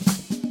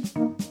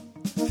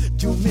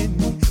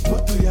 Jumini,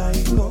 mutu ya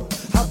ingo.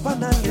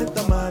 Hapana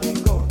leta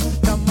maringo.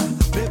 Kama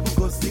bebu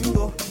go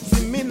singo.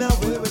 Simina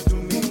wewe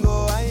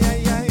tumingo. Ay,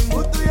 ay, ay,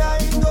 mutu ya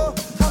ingo.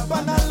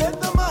 Hapana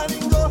leta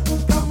maringo.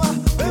 Kama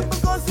bebu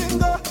go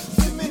singo.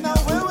 Simina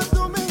wewe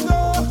tumingo.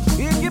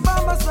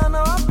 Ikibamba sana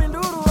wapi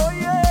nduru, oh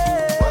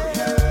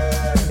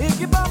yeah.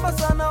 Ikibamba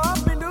sana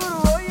wapi nduru,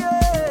 oh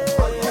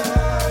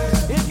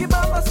yeah.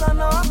 Ikibamba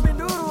sana wapi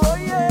nduru, oh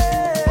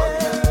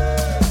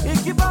yeah.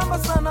 Ikibamba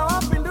sana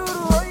wapi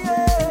nduru, oh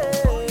yeah.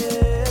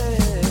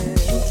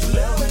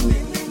 Tulewe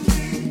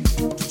ndingi,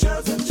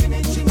 tucheze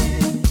chini chini,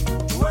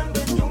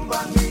 tuende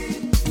nyumbani,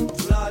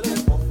 tulale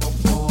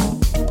fofofo.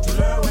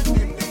 Tulewe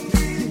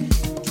ndingi,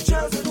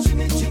 tucheze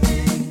chini chini,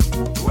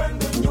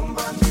 tuende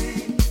nyumbani,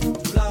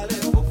 tulale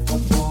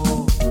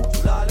fofofo,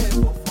 tulale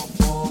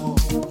fofofo,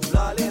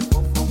 tulale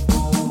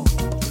fofofo,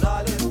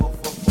 tulale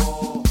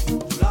fofofo,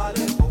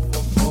 tulale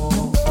fofofo,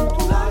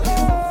 tulale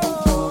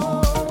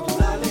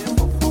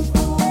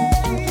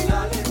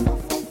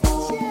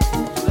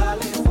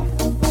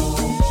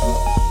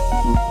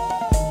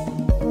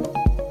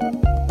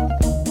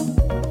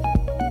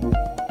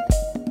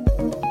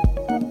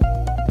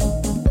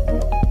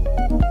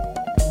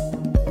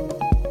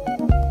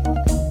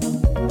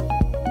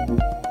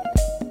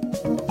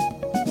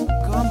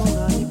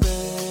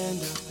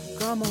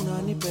Kama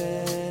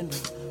unanipenda,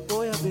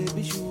 oya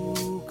baby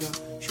shuka,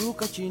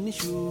 shuka chini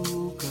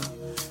shuka.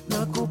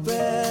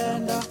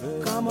 Nakupenda,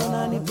 kama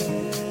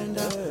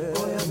unanipenda,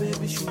 oya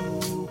baby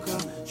shuka,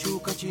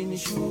 shuka chini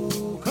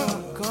shuka.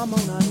 Kama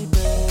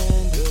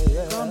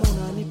unanipenda, kama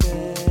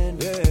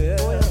unanipenda,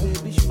 oya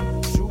baby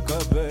shuka,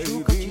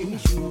 shuka chini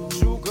shuka.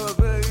 Shuka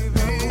baby.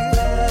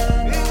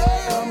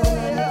 Kama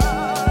unanipenda,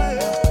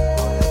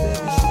 oya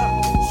baby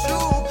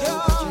shuka,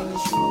 shuka chini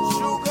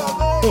shuka.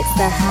 It's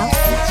the House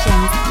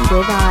Sessions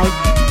with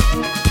Ike.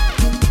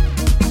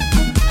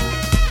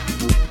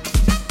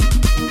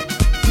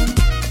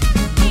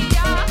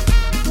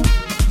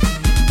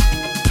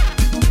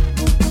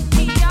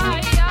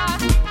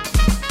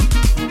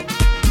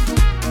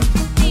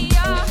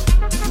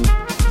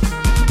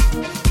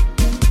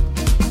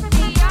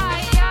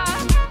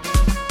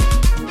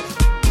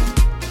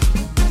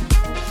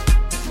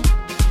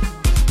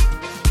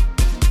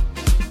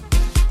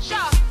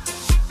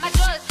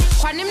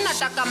 Kwani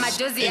mnataka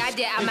majozi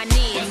aje ama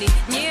nini?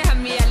 Nyie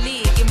hamia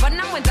ligi,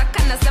 mbona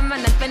mwenzaka nasema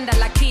napenda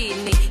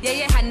lakini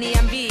yeye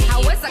haniambii.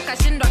 Haweza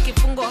kashindwa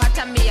kifungo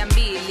hata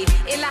 200,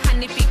 ila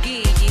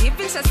hanipigiji.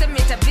 Hivi sasemi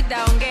itabidi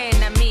aongee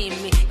na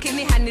mimi,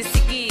 kini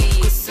hanisigii.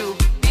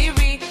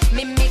 Kusubiri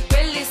mimi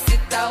kweli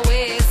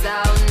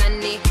sitaweza,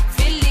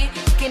 unanifili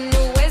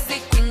kinuwezi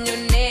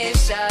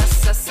kunyonesha.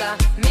 Sasa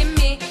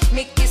mimi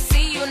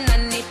nikisi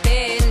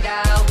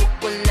unanipenda,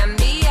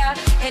 hukunambia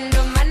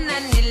endo mana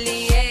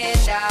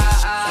nilienda.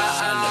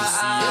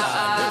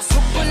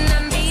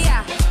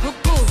 Hukunambia,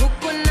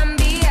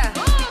 hukunambia,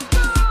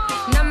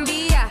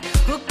 nambia,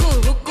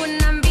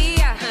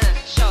 hukunambia,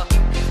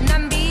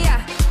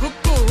 nambia,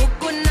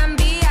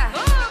 hukunambia,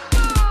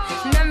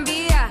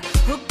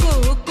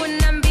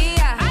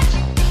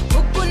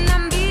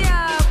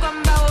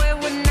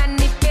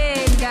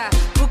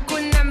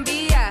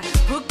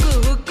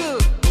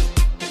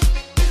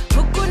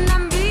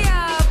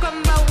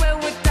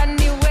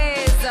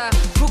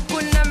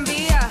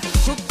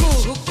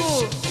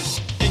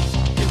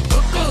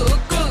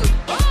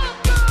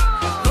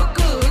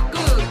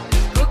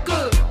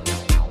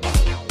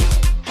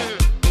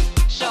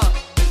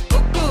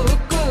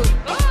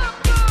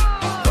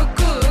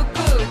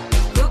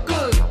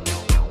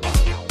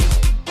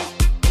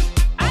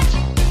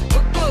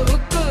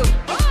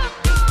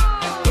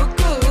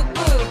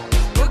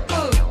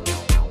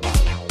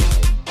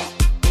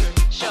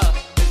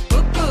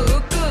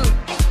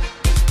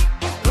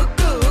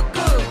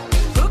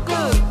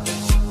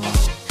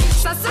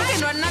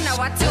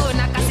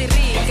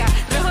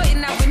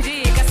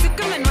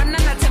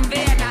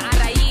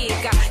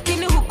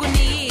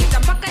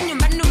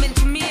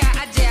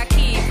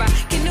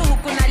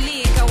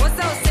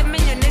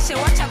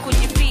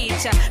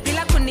 kuniacha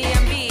bila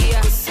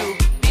kuniambia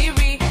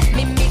subiri,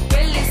 mimi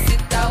kweli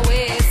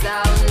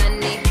sitaweza.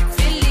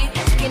 Unanifili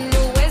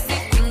kinuwezi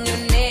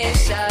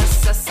kunionesha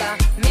sasa,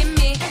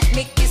 mimi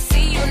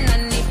nikisi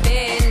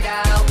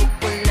unanipenda,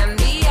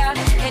 hukunambia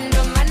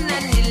endo maana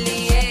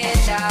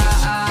nilienda.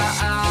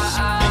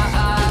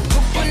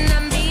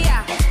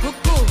 Hukunambia,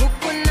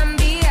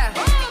 hukunambia,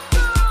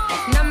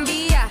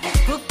 nambia,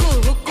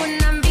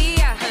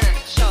 hukunambia,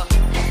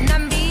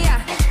 nambia,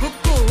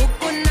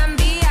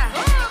 hukunambia,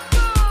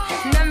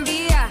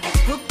 nambia,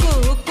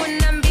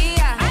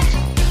 hukunambia,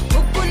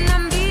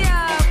 hukunambia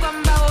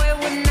kwamba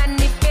wewe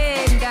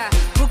unanipenda,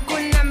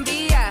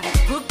 hukunambia,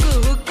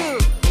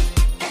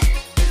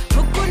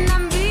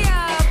 hukunambia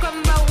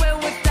kwamba wewe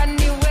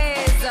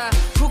utaniweza,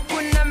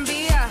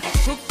 hukunambia,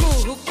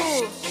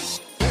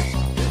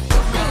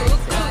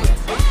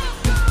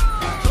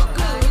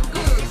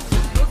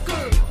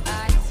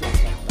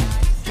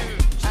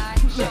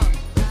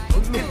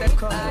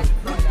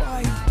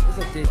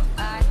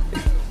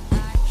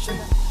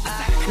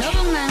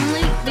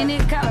 Nobungangi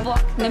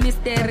binikabok na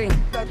misteri.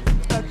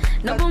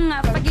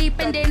 Nobunga pagi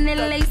pendene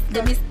lace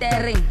de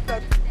misteri.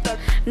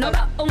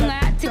 Noba unga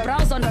ti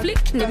browse on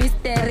flick ni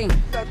misteri.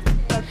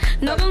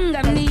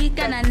 Nobunga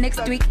mnika na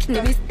next week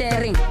ni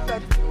misteri.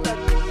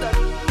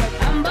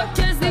 I'm about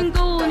chasing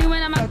goony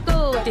when I'm a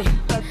goody.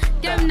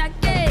 Give na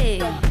gay.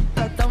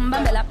 Tomba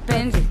me la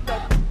penzi.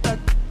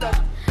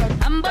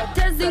 I'm about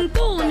chasing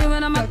goony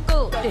when I'm a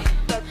goody.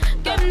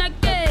 Give na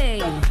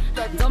gay.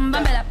 Tomba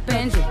me la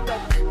penzi.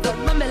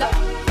 Zombamela,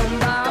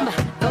 zombamba,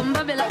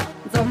 zombamela,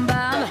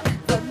 zombamba,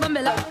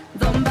 zombamela,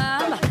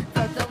 zombamba,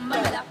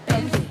 zombamela,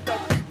 penzi.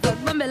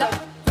 Zombamela,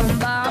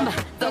 zombamba,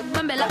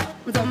 zombamela,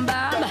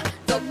 zombamba,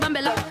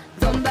 zombamela,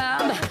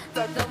 zombamba,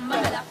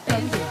 zombamela,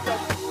 penzi.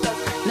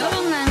 No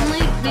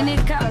bungangi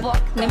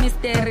binikabok ni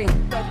misteri.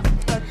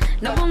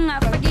 No bunga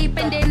pagi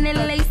pendene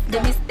lace de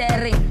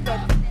misteri.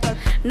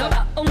 No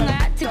ba unga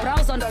ti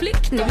browse on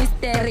flick ni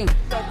misteri.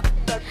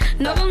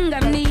 No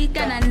bunga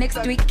mnika na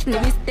next week ni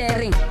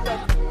misteri.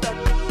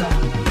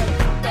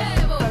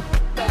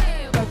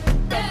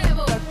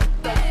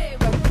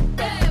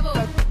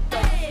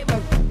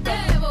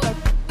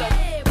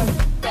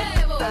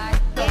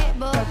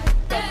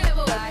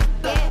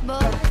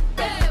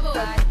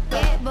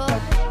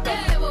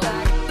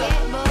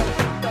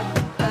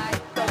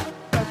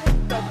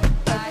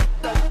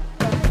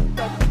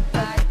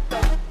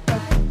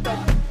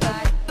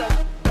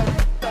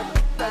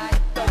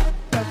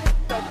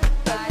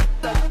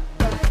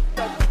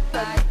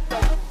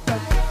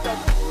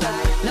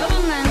 No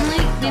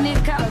bungangi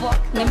binikabok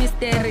ni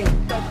misteri.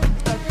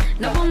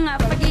 No bunga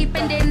pagi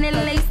pendene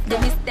lace de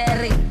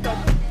misteri.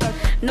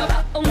 No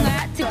ba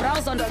unga ti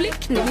browse on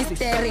flick ni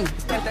misteri.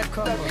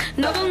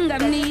 No bunga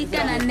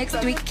mnika na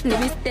next week ni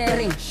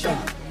misteri.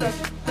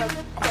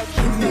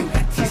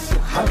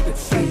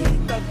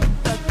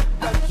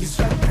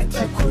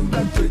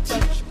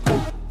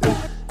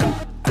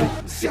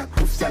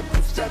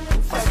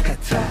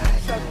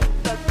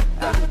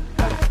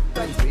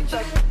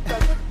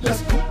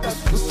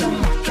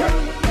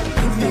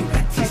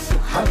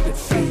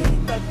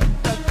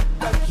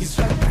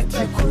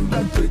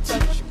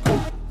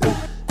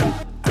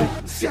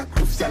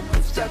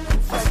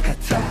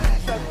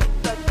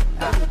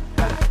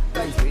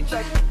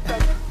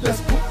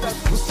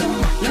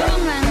 No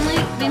bungangi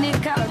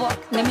binikabok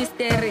ni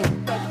misteri.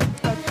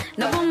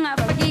 No bunga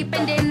pagi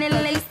pendene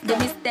lace de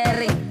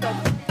misteri.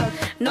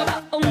 No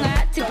ba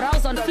unga ti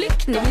browse on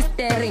flick ni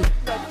misteri.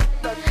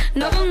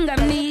 No bunga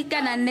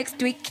mnika na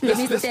next week ni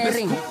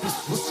misteri.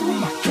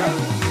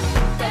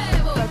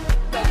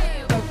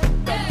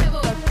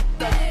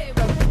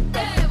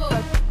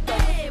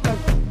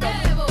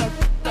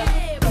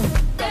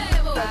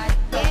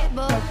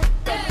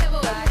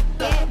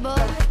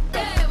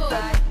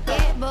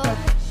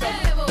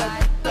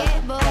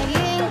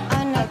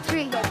 On a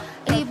tree,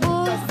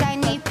 Libu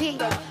Zanipi,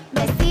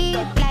 Besi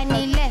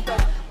Planile.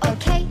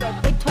 Okay,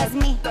 it was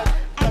me.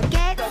 I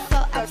get so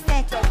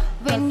upset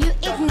when you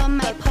ignore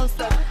my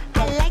post.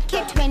 I like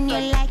it when you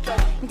like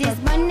this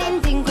one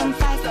ending on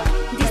fast.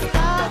 The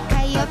stalk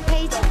your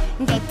page,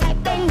 the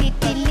type and the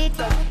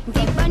delete,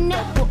 the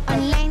banner go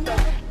online,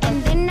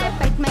 and then I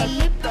bite my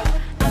lip.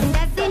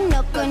 Andazi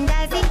no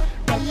kundazi,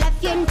 I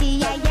love you and the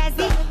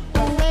ayazi.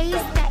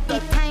 Waste that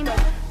time,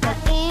 I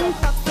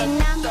inbox it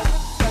now.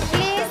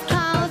 Please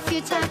call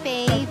future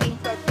baby,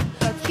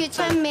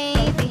 future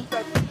maybe,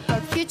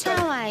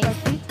 future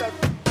wifey.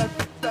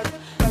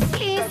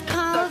 Please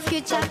call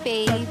future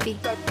baby,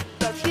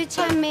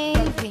 future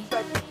maybe,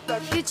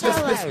 future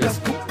wife.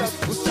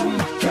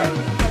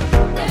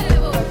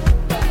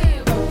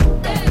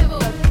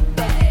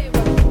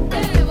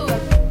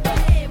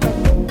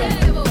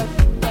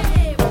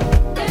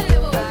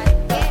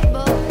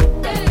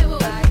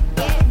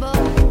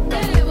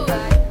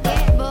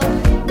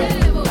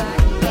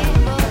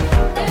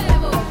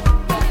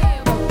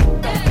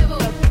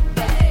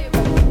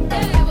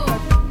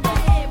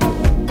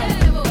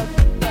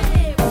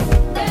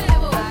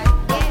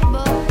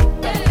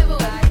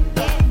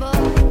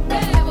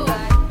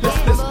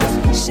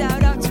 Shout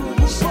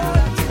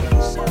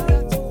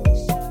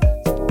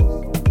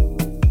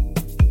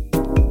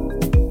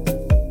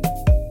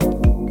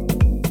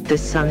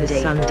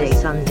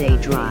Sunday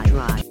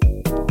Drive.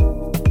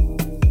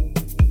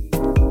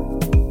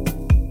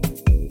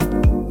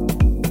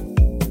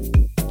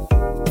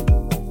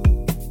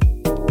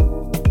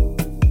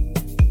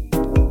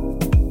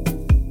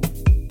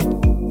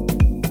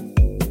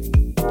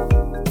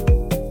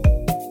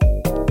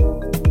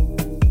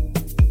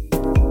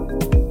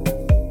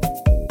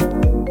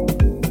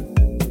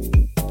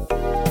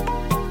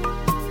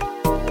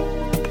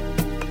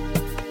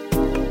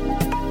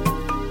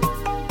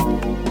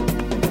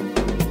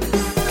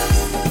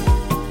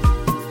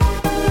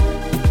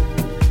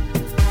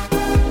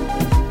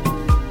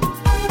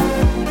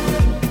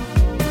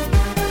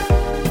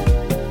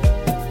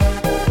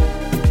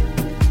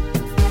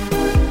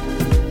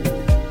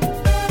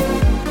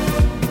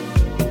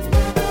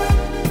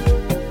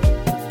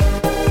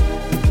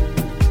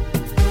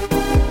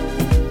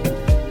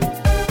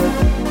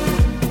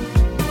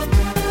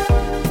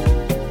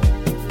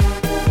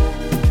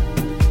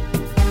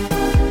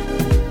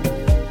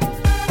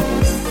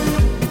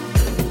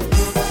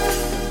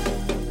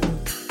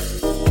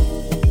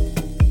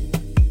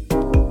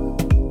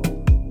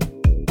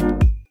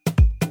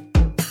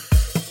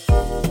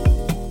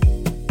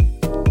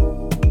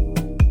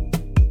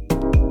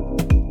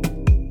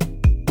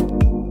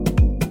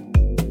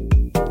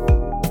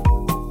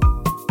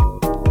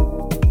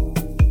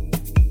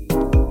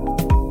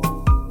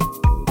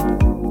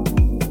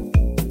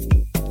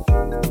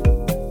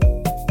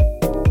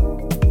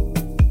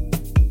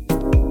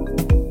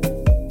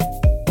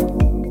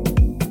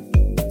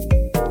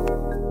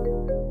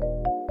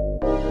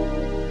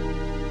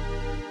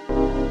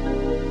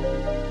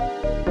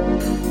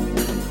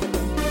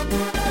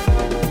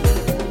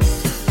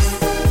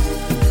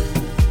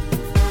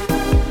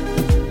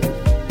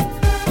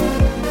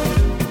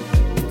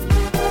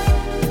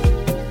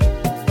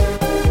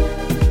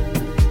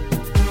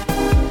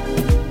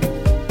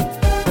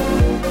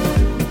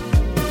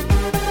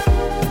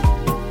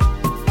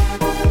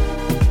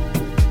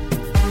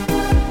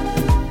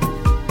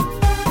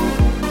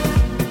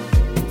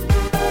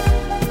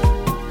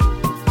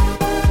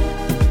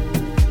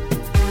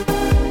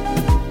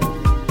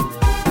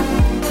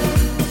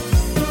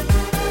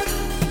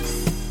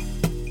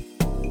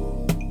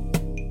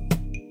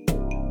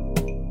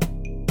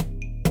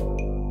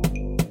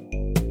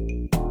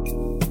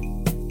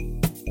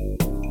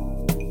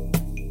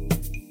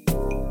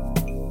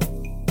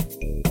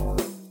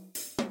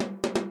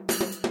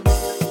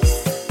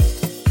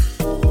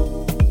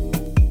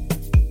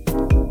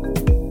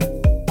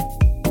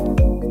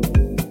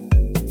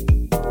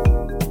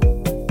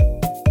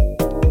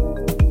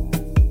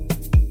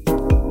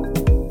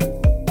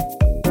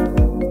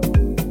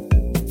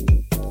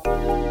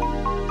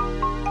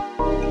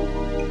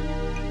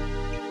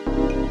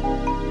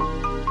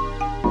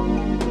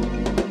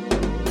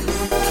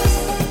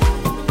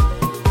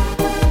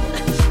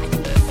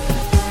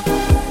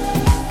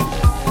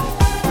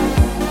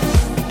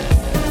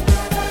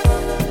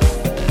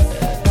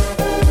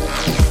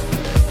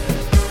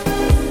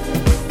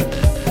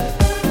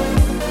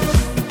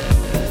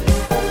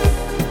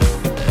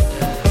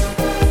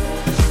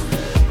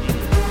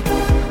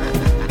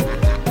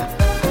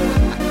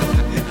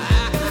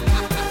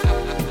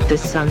 The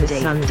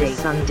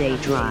Sunday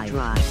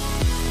Drive.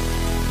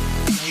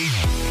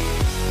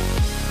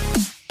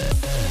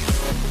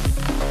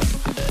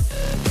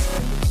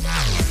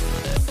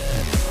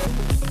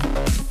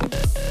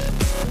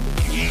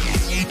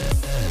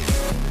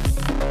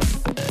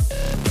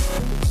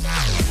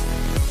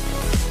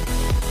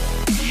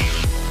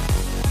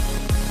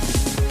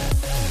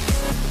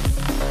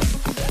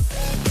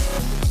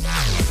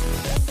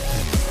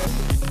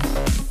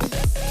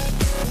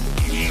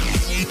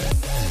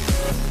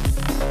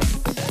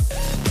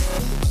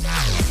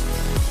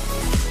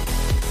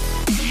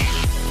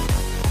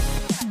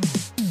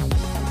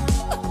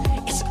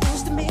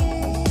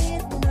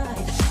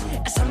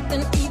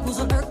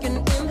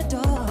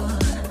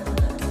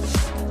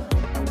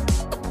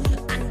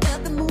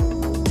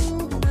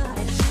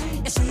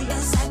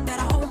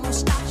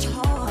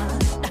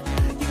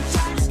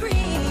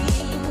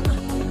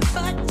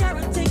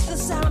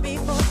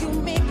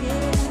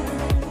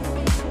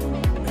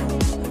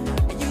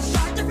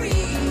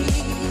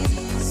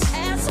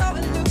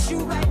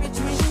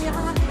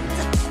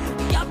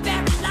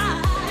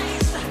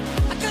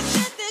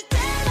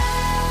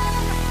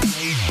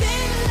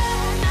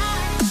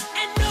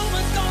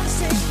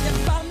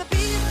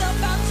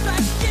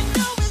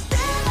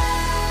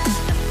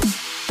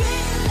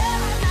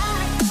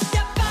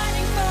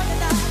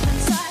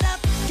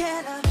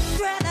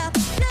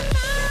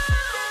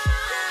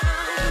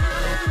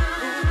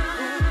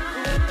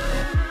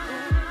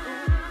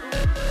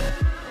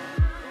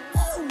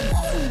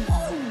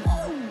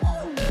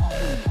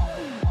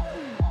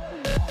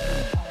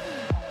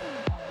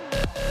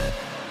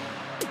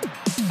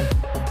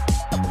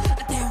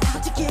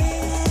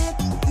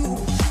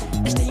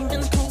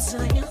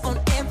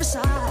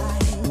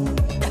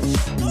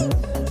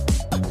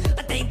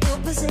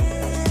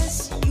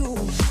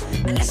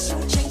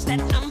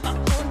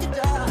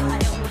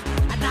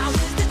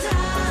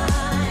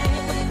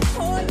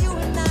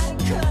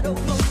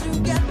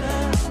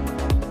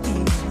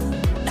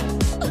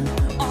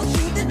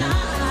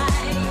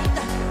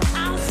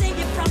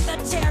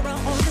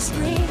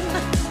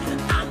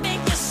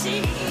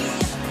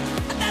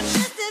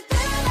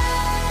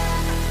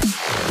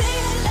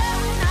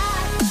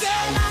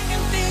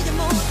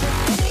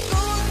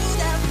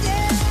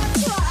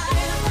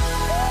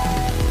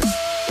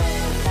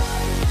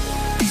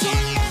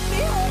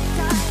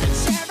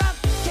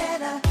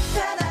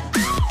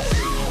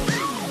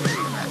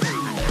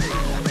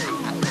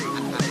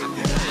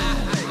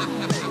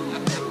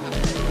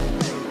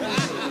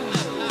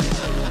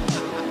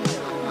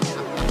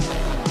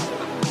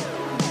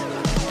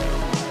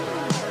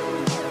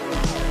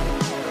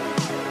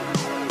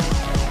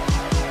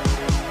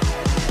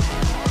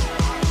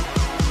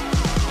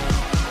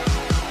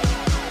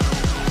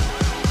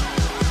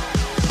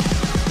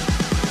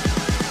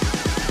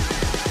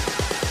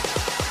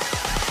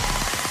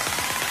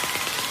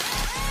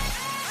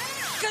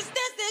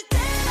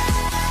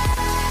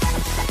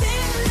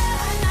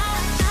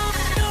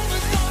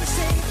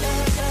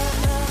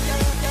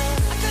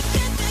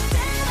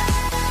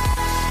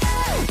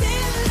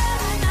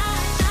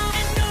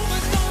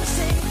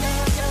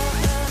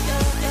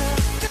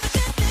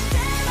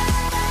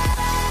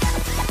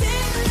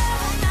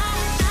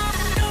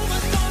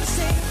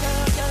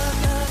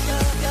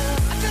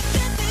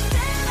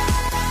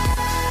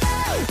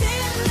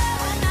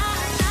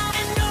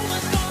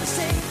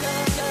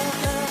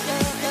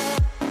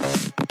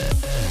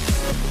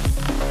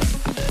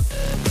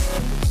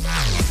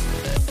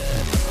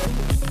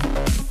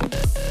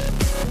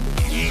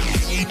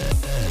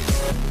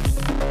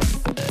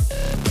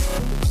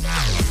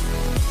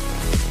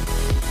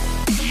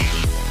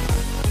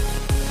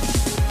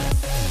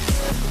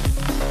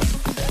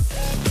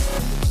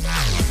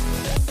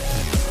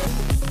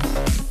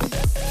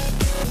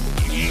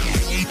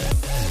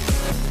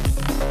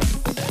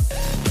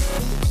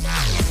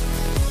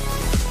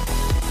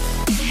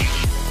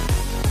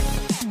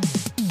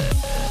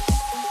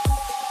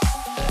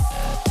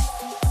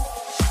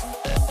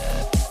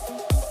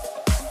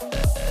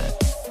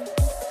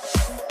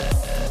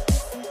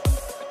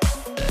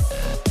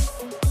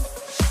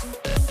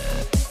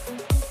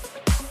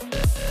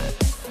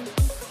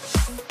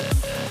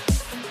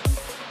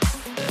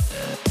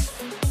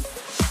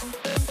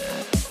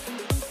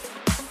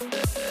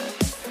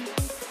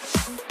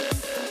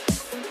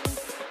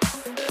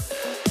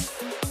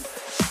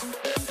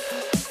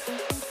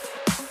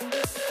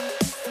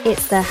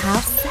 It's the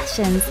House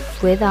Sessions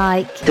with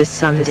Ike. The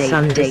Sunday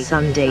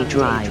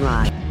Drive.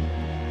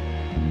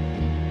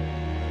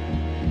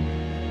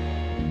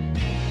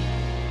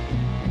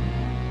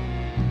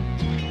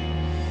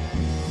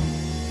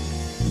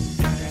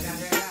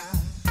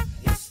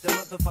 It's the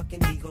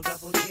motherfucking Eagle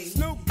Double G.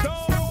 Snoop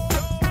Dogg.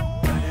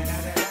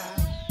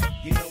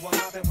 You know I'm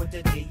mobbing with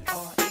the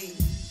D.R.E.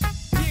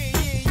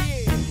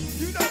 Yeah.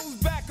 You know who's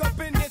back up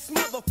in this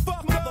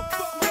motherfucker.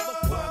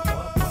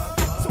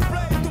 So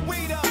blaze the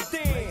weed up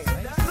then.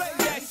 Blaze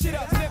that shit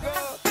up, nigga.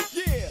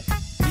 Yeah.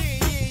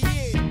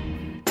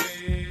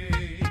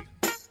 Hey,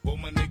 for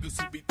my niggas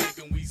who be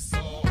thinking we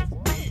soft,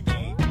 we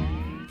don't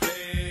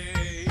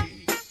play.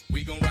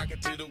 We gon' rock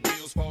it till the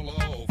wheels fall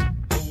off.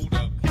 Hold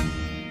up.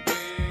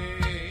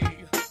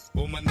 Hey,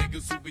 for my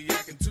niggas who be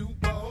acting too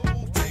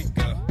bold, take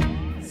a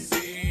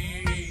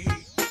seat.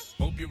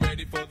 Hope you're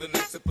ready for the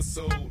next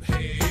episode.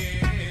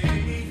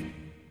 Hey,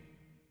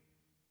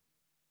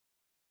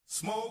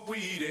 smoke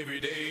weed every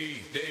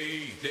day,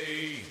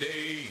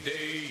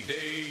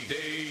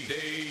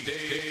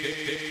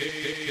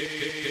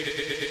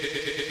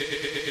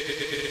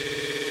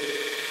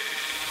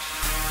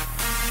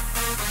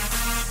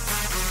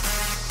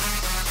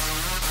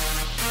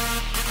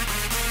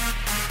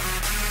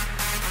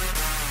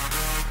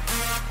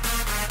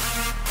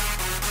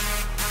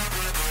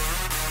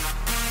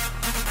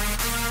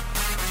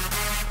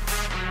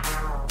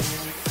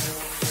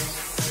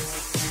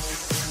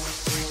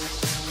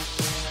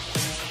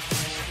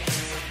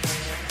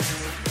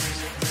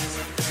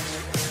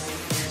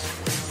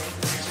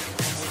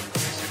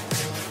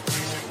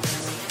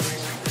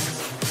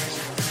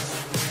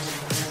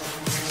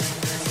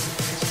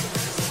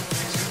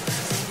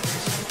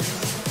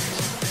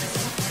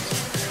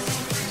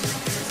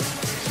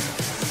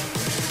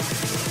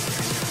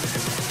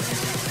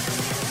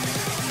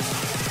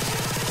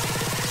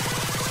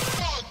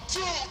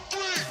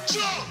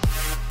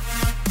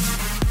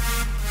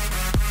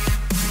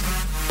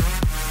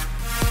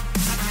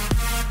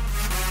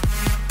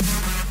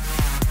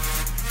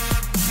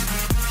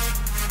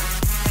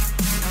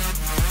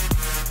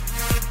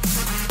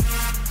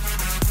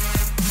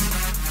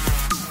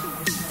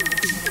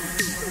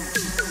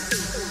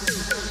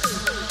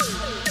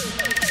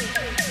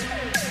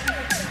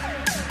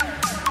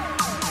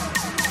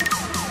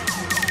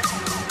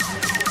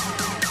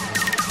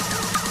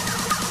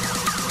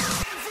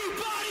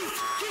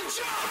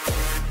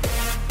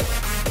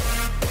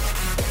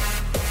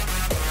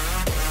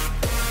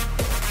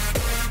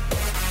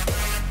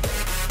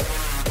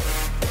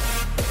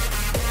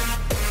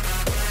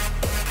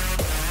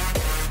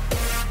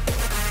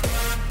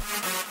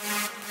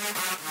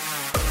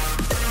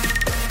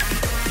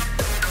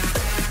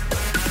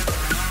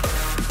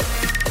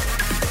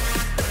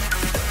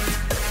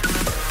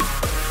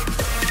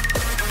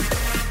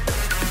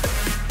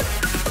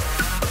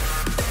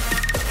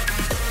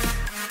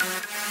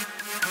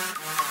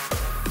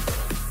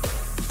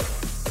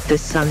 The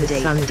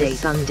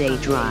Sunday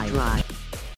Drive.